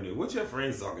you learned new? What your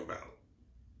friends talking about?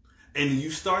 And you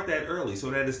start that early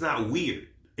so that it's not weird.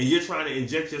 And you're trying to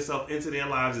inject yourself into their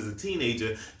lives as a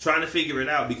teenager, trying to figure it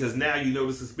out because now you know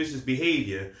the suspicious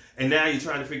behavior. And now you're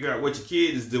trying to figure out what your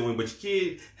kid is doing. But your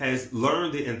kid has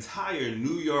learned the entire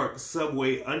New York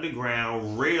subway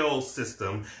underground rail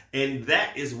system. And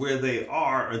that is where they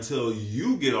are until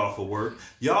you get off of work.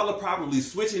 Y'all are probably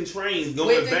switching trains,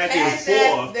 going back and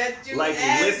forth. They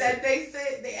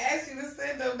asked you to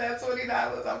send them that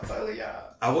 $20. I'm telling y'all.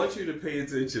 I want you to pay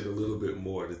attention a little bit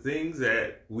more. The things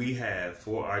that we have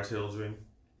for our children,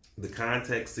 the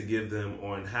context to give them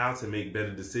on how to make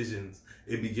better decisions,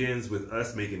 it begins with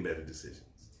us making better decisions.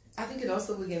 I think it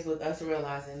also begins with us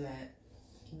realizing that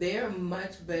they're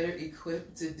much better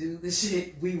equipped to do the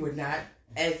shit we were not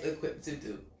as equipped to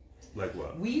do. Like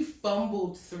what? We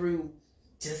fumbled through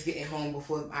just getting home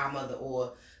before our mother,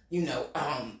 or,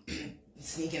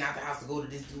 sneaking out the house to go to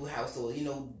this dude's house, or,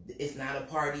 it's not a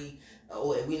party,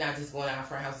 or we're not just going out our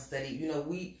friend's house to study.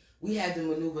 We had to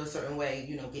maneuver a certain way,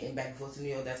 getting back and forth to New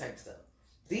York, that type of stuff.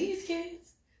 These kids,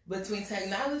 between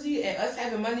technology and us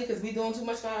having money because we doing too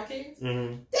much for our kids,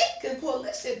 they can pull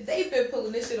this shit. They've been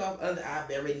pulling this shit off under our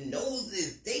very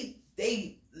noses. They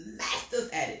lashed us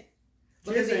at it.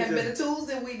 Because they have better tools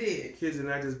than we did. Kids are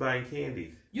not just buying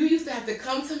candy. You used to have to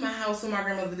come to my house for my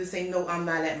grandmother to say, no, I'm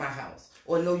not at my house.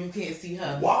 Or no, you can't see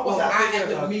her. Why was I have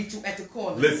to meet you at the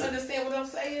corner. Listen. You understand what I'm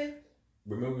saying?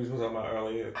 Remember we were talking about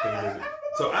earlier?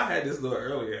 So I had this little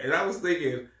earlier, and I was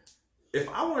thinking, if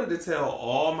I wanted to tell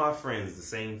all my friends the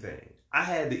same thing, I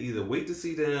had to either wait to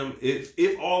see them,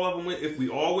 if all of them went, if we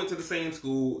all went to the same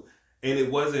school, and it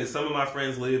wasn't, some of my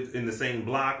friends lived in the same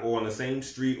block or on the same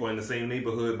street or in the same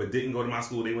neighborhood but didn't go to my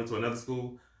school, they went to another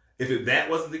school. If that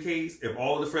wasn't the case, if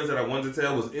all of the friends that I wanted to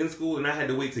tell was in school and I had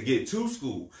to wait to get to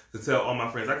school to tell all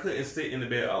my friends, I couldn't sit in the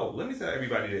bed, let me tell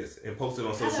everybody this and post it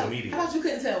on social media. How about you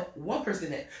couldn't tell one person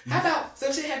that? How about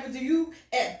some shit happened to you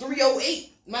at 3:08?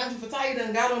 Mind you, Fataya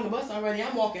done got on the bus already.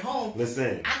 I'm walking home.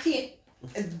 Listen. I can't,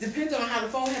 it depends on how the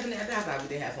phone happened. I thought we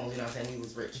didn't have phones, you know what I'm saying? We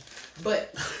was rich.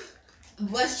 But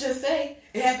let's just say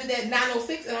it happened at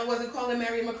 9:06 and I wasn't calling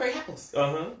Mary McCray house.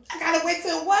 I gotta wait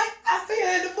till what? I see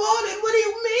her in the morning. What do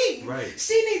you mean? Right.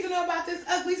 She needs to know about this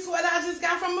ugly sweater I just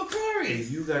got from McCrory's.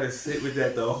 And you gotta sit with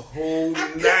that the whole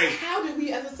night. How did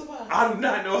we ever survive? I do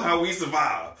not know how we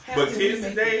survive. But kids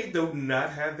today do not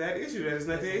have that issue. That is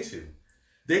not the issue.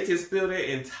 They can spill their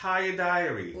entire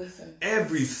diary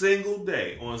every single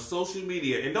day on social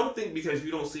media. And don't think because you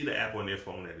don't see the app on their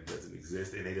phone that it doesn't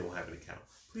exist and they don't have an account.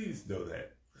 Please know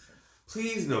that.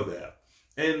 Please know that.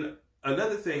 And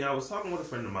another thing, I was talking with a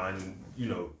friend of mine,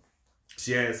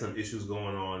 she had some issues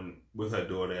going on with her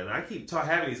daughter. And I keep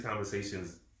having these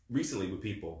conversations recently with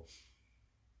people.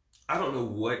 I don't know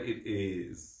what it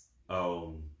is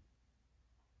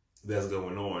that's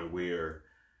going on where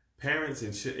parents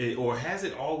and or has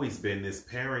it always been this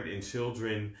parent and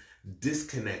children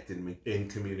disconnected in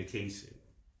communication?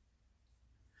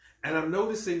 And I'm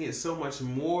noticing it so much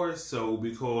more so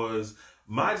because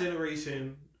my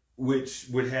generation, which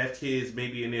would have kids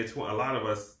maybe in their 20s, a lot of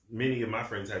us, many of my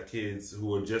friends have kids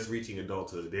who are just reaching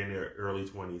adulthood. They're in their early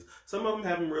 20s. Some of them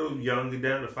have them real young,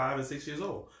 down to 5 and 6 years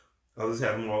old. Others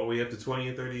have them all the way up to 20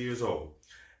 and 30 years old.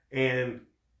 And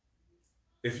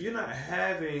if you're not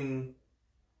having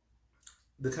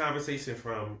the conversation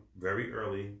from very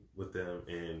early with them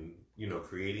and,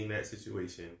 creating that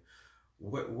situation,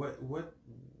 what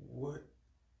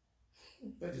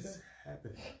is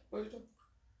happening?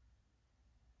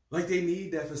 Like they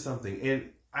need that for something.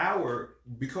 And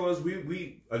because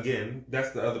we again,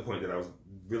 that's the other point that I was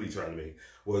really trying to make,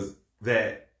 was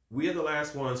that we are the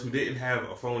last ones who didn't have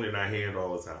a phone in our hand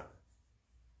all the time.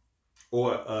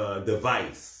 Or a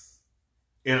device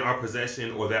in our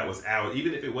possession, or that was ours.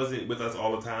 Even if it wasn't with us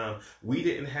all the time, we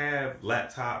didn't have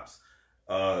laptops,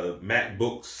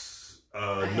 MacBooks,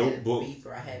 notebooks.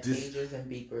 I had pagers and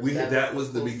beepers. That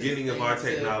was the beginning of our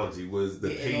technology, was the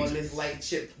pagers. On this light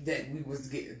chip that we was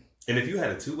getting. And if you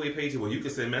had a two-way pager where you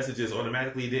could send messages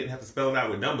automatically, you didn't have to spell it out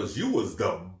with numbers, you was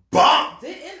the bomb!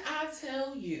 Didn't I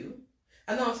tell you?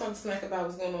 I know I'm talking smack about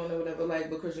what's going on or whatever,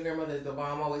 but Christian grandmother is the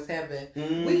bomb, always have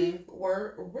been. We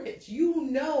were rich.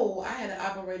 I had an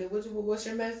operator. What's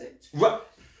your message? What?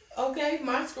 Okay,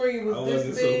 my screen was I this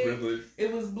wasn't so big. privileged.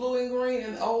 It was blue and green,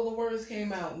 and all the words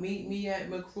came out. Meet me at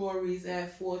McCrory's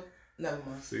at 4. Never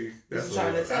mind. See, that's what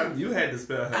trying to tell you had to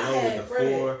spell hello with the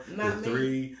 4, the me.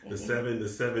 3, the 7, the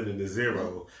 7, and the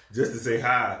 0 just to say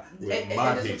hi with and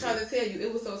my that's picture. what I'm trying to tell you.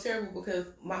 It was so terrible because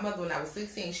my mother, when I was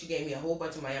 16, she gave me a whole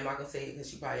bunch of money. I'm not gonna say it because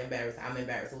she probably embarrassed. I'm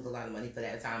embarrassed. It was a lot of money for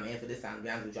that time and for this time. To be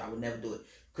honest with you, I would never do it.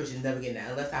 Christians never get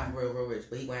that unless I'm real rich.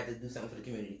 But he gonna have to do something for the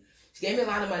community. She gave me a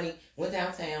lot of money. Went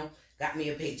downtown, got me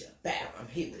a pager. Bam, I'm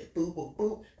hit with it. Boop, boop,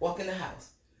 boop. Walk in the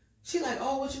house. She like,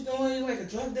 oh, what you doing? You like a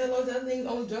drug dealer or other things?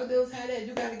 Only drug dealers had that.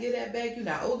 You got to get that back. You're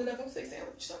not old enough. I'm 16.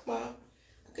 What you talking about?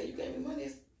 Okay, you gave me money.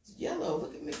 It's yellow.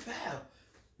 Look at me, pal.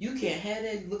 You can't have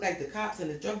that. You look like the cops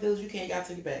and the drug dealers. You can't. Got to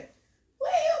take it back.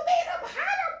 What you mean? I'm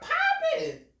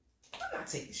popping. I'm not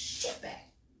taking shit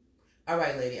back. All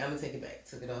right, lady. I'm going to take it back.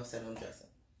 Took it off, set on dressing.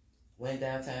 Went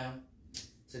downtown.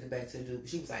 Took it back to the dude.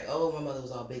 She was like, oh, my mother was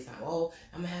all big time. Oh,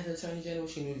 I'm going to have the attorney general.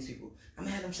 She knew these people. I'm going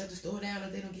to have them shut the store down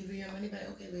if they don't give you your money back.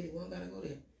 Okay, lady, we don't got to go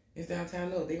there. It's downtown.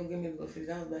 No, they going to give me the $50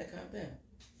 back. Calm down.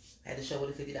 Had to show her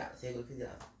the $50. Here go the $50.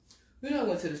 You know I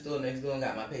went to the store next door and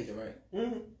got my pager, right?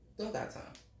 Mm-hmm. Don't got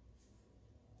time.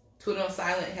 Put it on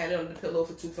silent, had it on the pillow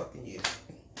for 2 fucking years.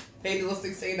 Paid a little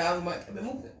 $16 a month. I've been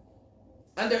moving.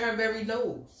 Under her very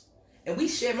nose. And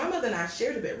my mother and I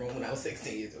shared a bedroom when I was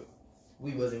 16 years old.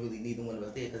 We wasn't really neither one of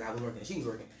us there because I was working and she was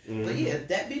working. Mm-hmm. But yeah,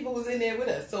 that people was in there with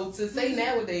us. So to say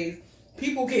nowadays,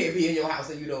 people can't be in your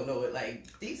house and you don't know it. Like,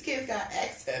 these kids got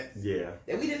access that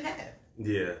we didn't have.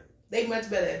 Yeah. They much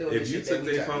better at doing this shit. If you took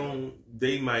their phone,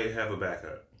 they might have a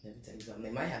backup. Let me tell you something.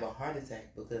 They might have a heart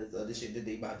attack because of the shit that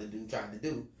they about to do, trying to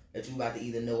do, that you about to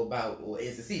either know about or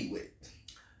intercede with.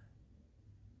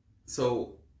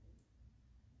 So,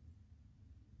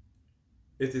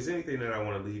 if there's anything that I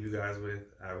want to leave you guys with,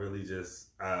 I really just,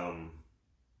 I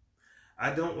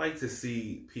don't like to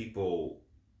see people,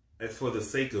 for the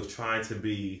sake of trying to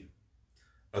be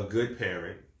a good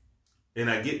parent, and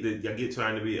I get doing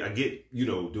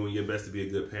your best to be a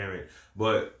good parent,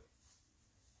 but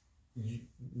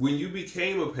when you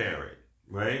became a parent,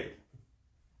 right,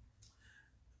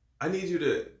 I need you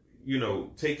to,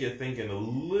 take your thinking a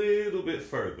little bit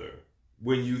further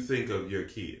when you think of your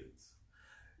kids.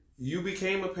 You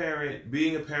became a parent.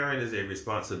 Being a parent is a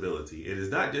responsibility. It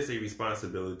is not just a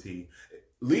responsibility.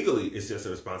 Legally, it's just a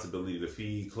responsibility to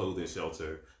feed, clothe, and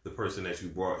shelter the person that you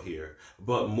brought here.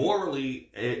 But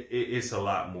morally, it's a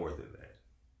lot more than that.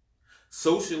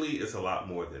 Socially, it's a lot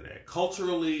more than that.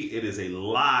 Culturally, it is a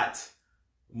lot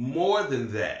more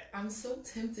than that. I'm so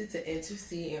tempted to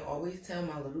intercede and always tell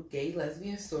my little gay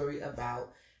lesbian story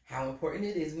about how important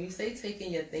it is when you say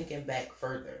taking your thinking back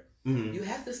further. Mm-hmm. You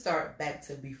have to start back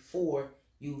to before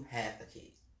you have a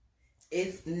kid.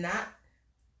 It's not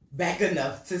back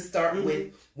enough to start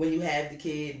with when you have the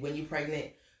kid, when you're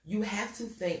pregnant. You have to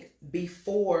think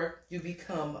before you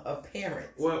become a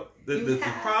parent. Well, the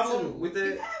problem with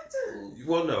it, you have to.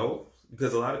 Well, no,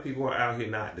 because a lot of people are out here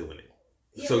not doing it.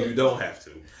 Yeah, so you don't have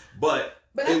to. But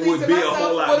it would be a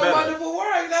whole lot better. What a wonderful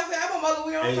world. You know what I'm saying? I'm a mother.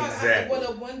 We all trying to what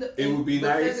a wonderful. It would be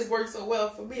nice. Because it works so well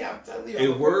for me. I'm telling you.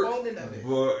 It worked.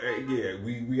 But yeah,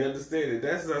 we understand it.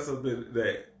 That's not something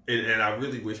that, and I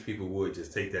really wish people would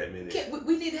just take that minute.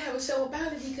 We need to have a show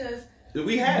about it because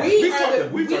we've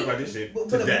talked about this shit.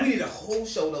 But we need a whole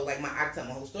show though. Like I tell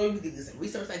my whole story. We could do some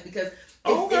research, because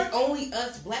it's only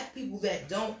us black people that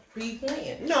don't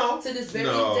pre-plan. No. To this very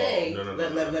day. No.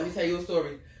 Let me tell you a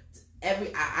story.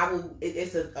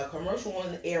 It's a commercial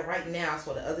on the air right now.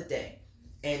 So the other day,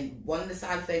 and one of the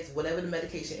side effects, whatever the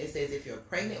medication, it says if you're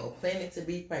pregnant or planning to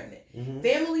be pregnant,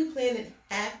 family planning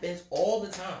happens all the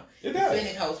time. It does.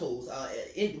 Hispanic households,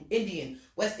 Indian,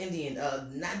 West Indian,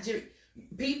 Nigerian,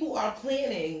 people are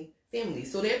planning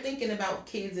families, so they're thinking about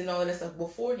kids and all that stuff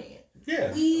beforehand.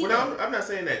 Yeah. I'm not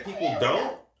saying that people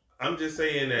don't. I'm just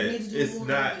saying that it's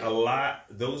not a lot.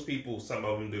 Those people, some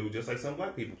of them do, just like some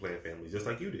black people plan families, just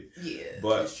like you did. Yeah,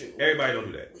 but that's true. Everybody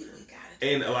don't do that.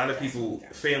 And a lot of people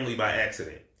family by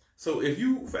accident. So if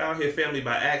you out here family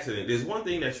by accident, there's one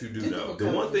thing that you do know. The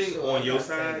one thing on your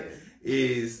side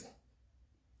is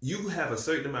you have a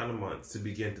certain amount of months to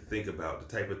begin to think about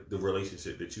the type of the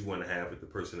relationship that you want to have with the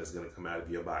person that's going to come out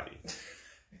of your body.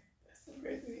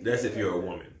 That's if you're a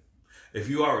woman. If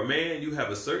you are a man, you have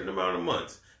a certain amount of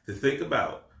months to think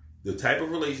about the type of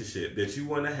relationship that you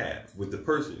want to have with the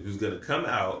person who's going to come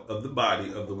out of the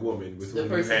body of the woman with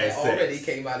whom you had sex. The person that already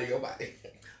came out of your body.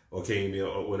 Or came in,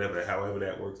 or whatever, however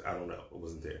that works. I don't know. It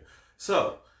wasn't there.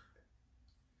 So,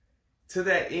 to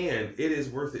that end, it is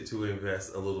worth it to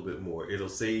invest a little bit more. It'll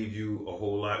save you a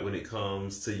whole lot when it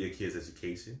comes to your kids'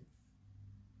 education.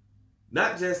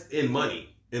 Not just in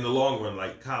money, in the long run,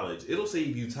 like college, it'll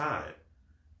save you time.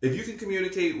 If you can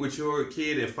communicate with your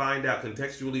kid and find out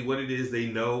contextually what it is they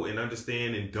know and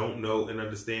understand and don't know and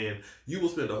understand, you will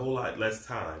spend a whole lot less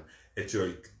time at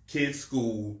your kid's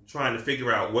school trying to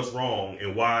figure out what's wrong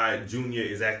and why Junior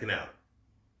is acting out.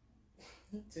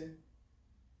 Okay.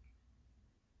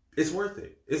 It's worth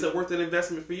it. It's a worth an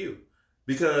investment for you.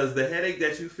 Because the headache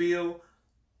that you feel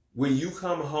when you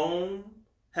come home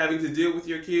having to deal with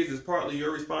your kids is partly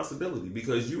your responsibility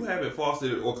because you haven't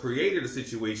fostered or created a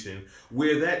situation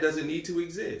where that doesn't need to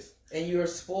exist. And you're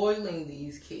spoiling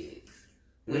these kids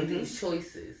with these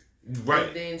choices. Right.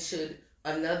 And then should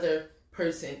another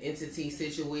person, entity,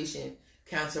 situation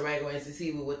counteract or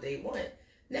intercede with what they want,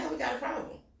 now we got a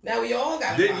problem. Now we all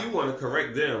got a problem. Then you want to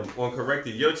correct them on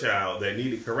correcting your child that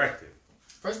needed correcting.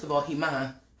 First of all, he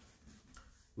mine.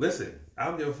 Listen, I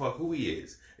don't give a fuck who he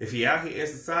is. If he out here in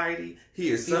society, he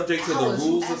is subject to the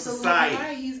rules of society.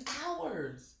 Right. He's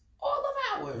ours. All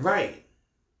of ours. Right.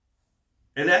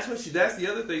 And that's the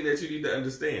other thing that you need to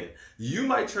understand. You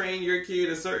might train your kid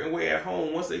a certain way at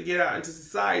home. Once they get out into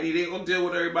society, they're going to deal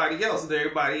with everybody else and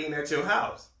everybody ain't at your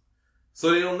house.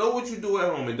 So they don't know what you do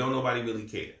at home and don't nobody really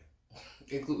care.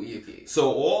 Including your kids.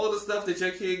 So all of the stuff that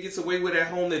your kid gets away with at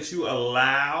home that you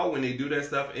allow when they do that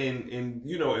stuff in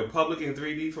public in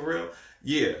 3D for real,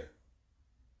 yeah.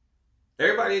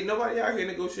 Nobody out here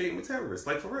negotiating with terrorists.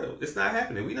 Like for real. It's not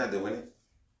happening. We're not doing it.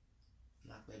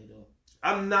 Not going to do it.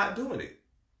 I'm not doing it.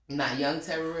 Not young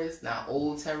terrorists, not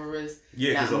old terrorists.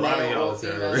 Yeah, because a lot of y'all are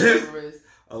terrorists.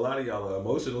 A lot of y'all are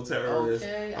emotional terrorists.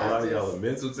 Okay, a lot of y'all are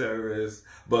mental terrorists.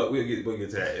 But we'll get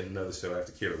to that in another show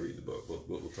after Kira read the book.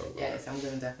 We'll talk about Yes, I'm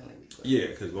going to definitely read the book. Yeah,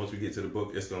 because once we get to the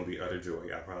book, it's going to be utter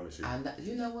joy. I promise you.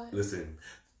 You know what? Listen,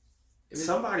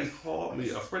 somebody called me.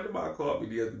 A friend of mine called me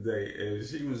the other day, and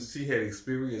she had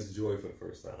experienced joy for the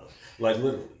first time. Like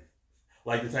literally.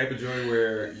 Like the type of joy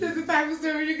where... This is the type of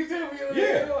story you can tell me.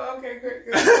 Yeah. Okay,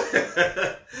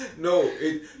 good. No,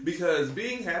 because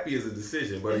being happy is a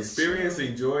decision, but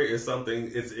experiencing joy is something.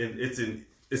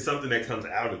 It's something that comes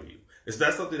out of you. It's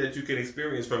not something that you can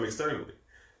experience from externally.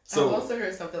 So I've also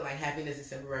heard something like happiness is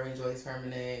temporary and joy is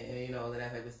permanent, and all of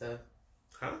that type of stuff.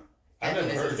 Huh?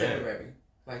 Happiness is temporary.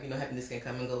 Like, happiness can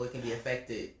come and go. It can be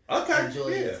affected. Okay. And joy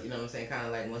is, you know what I'm saying? Kind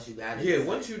of like once you got it. Yeah,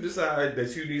 once you decide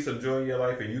that you need some joy in your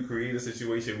life and you create a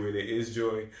situation where there is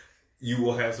joy, you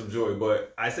will have some joy.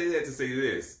 But I say that to say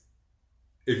this.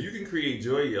 If you can create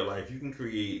joy in your life, you can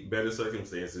create better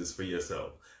circumstances for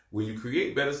yourself. When you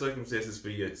create better circumstances for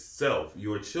yourself,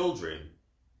 your children,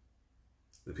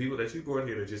 the people that you brought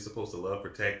here that you're supposed to love,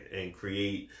 protect, and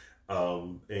create,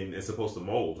 and supposed to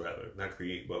mold, rather. Not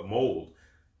create, but mold.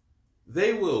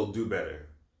 They will do better.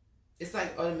 It's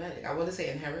like automatic. I want to say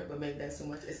inherent, but maybe that's too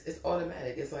much. It's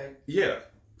automatic. It's like... Yeah.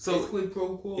 So it's quid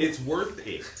pro quo. It's worth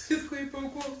it. It's quid pro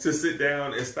quo. To sit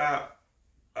down and stop,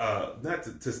 not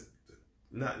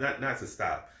to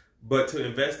stop, but to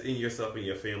invest in yourself and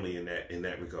your family in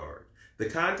that regard. The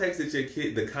context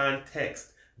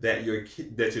that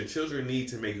your children need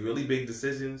to make really big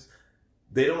decisions,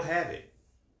 they don't have it.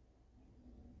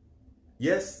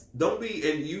 Yes, don't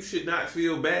be, and you should not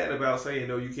feel bad about saying,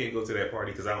 no, you can't go to that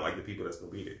party because I don't like the people that's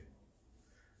going to be there.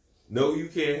 No, you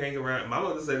can't hang around. My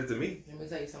mother said it to me. Let me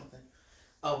tell you something.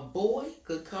 A boy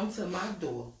could come to my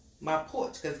door, my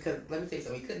porch, because let me tell you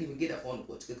something. He couldn't even get up on the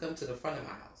porch. Could come to the front of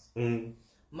my house. Mm.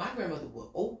 My grandmother would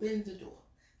open the door,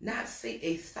 not say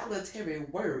a solitary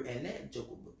word, and that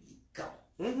joker would be gone.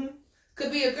 Mm-hmm.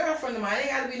 Could be a girlfriend of mine. Ain't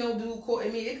got to be no dude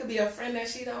courting me. It could be a friend that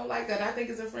she don't like, that I think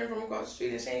is a friend from across the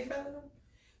street and she ain't feeling them.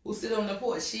 Who sit on the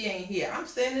porch, she ain't here. I'm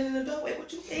standing in the doorway.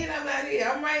 What you mean I'm not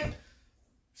here? I'm right.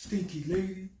 Stinky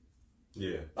lady.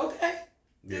 Yeah. Okay.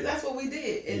 Yeah. That's what we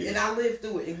did. And I lived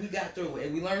through it. And we got through it.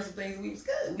 And we learned some things and we was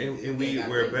good.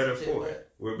 We're better for it.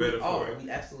 We're better for it.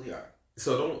 We absolutely are.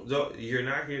 So don't you're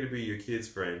not here to be your kid's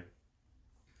friend.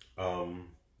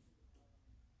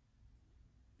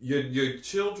 Your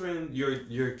children,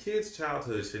 your kid's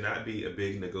childhood should not be a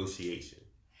big negotiation.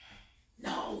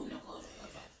 No.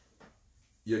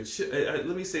 Let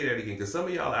me say that again, because some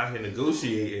of y'all out here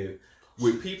negotiating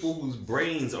with people whose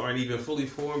brains aren't even fully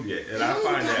formed yet, and I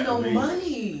find that amazing.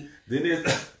 Money. Then there's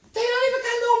they don't even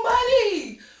got no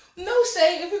money. No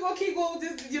shade. If we're gonna keep going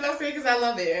with this, you know what I'm saying? Because I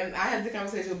love it, and I had the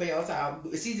conversation with Bay all the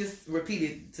time. She just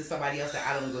repeated to somebody else that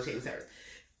I don't negotiate with terrorists.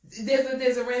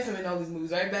 There's a ransom in all these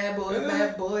movies, right? Bad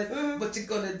boys. But you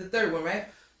go to the third one, right?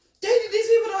 These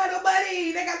people don't have no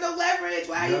money. They got no leverage.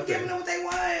 Why are you giving them what they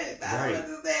want? I don't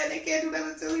understand. They can't do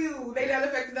nothing to you. They not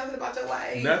affecting nothing about your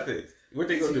life. Nothing. What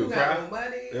they gonna do? Cry? No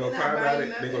money. They gonna cry about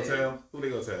it? They gonna tell? Who they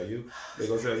gonna tell? You? They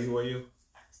gonna tell you or you?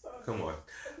 Come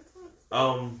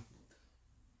on.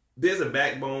 there's a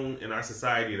backbone in our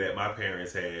society that my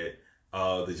parents had,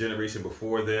 the generation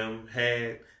before them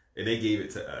had, and they gave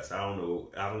it to us. I don't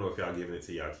know if y'all giving it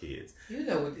to y'all kids. You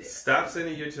know what? Stop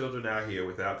sending your children out here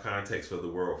without context for the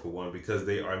world, for one, because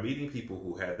they are meeting people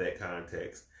who have that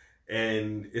context,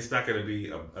 and it's not going to be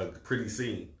a pretty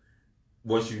scene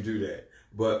once you do that.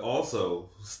 But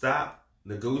also, stop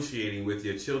negotiating with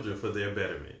your children for their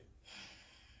betterment.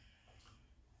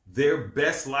 Their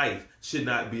best life should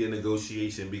not be a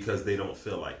negotiation because they don't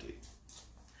feel like it.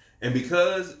 And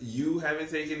because you haven't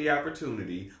taken the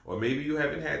opportunity, or maybe you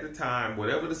haven't had the time,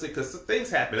 whatever this is, because things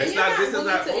happen. It's not. This is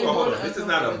not. Hold on. This is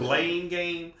not a blame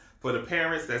game for the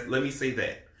parents. Let me say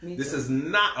that. This is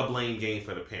not a blame game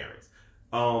for the parents.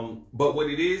 But what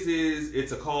it is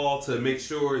it's a call to make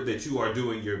sure that you are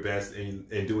doing your best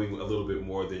and doing a little bit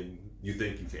more than you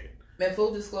think you can. And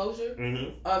full disclosure,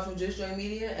 from Just Join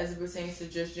Media, as it pertains to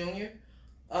Just Junior,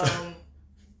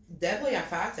 that boy got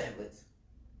 5 tablets.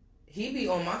 He be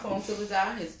on my phone till it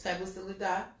die. His tablets till it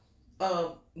die.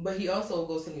 But he also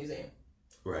goes to the museum.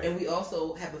 Right. And we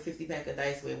also have a 50-pack of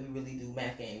dice where we really do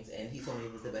math games, and he told me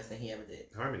it was the best thing he ever did.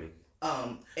 Harmony.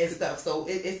 And stuff. So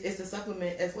it's a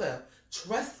supplement as well.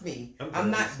 Trust me, I'm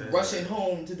not rushing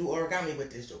home to do origami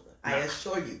with this joker. I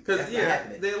assure you. Because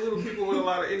they're little people with a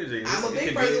lot of energy. I'm a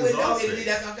big person with no energy.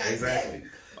 That's what I'm trying to say.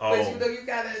 But you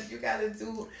gotta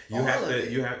do.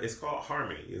 It's called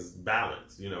harmony. It's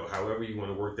balance. However you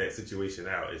want to work that situation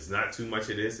out. It's not too much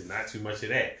of this and not too much of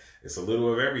that. It's a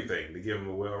little of everything to give them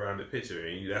a well-rounded picture.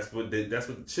 And that's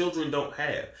what children don't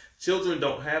have. Children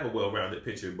don't have a well-rounded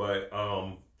picture. But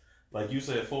like you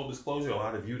said, full disclosure, a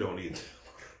lot of you don't either.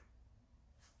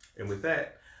 And with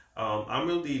that, I'm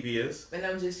ImRealDvs. And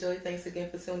I'm Just Joy. Thanks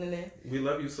again for tuning in. We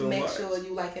love you so much. Make sure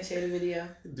you like and share the video.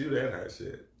 Do that hot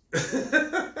shit.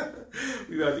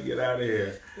 We about to get out of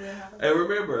here. Yeah. And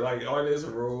remember, like on this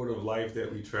road of life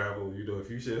that we travel, if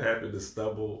you should happen to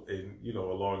stumble and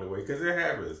along the way, because it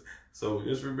happens. So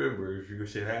just remember, if you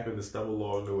should happen to stumble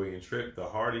along the way and trip, the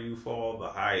harder you fall, the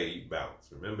higher you bounce.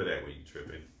 Remember that when you're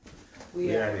tripping.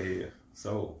 We out of here.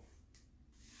 So.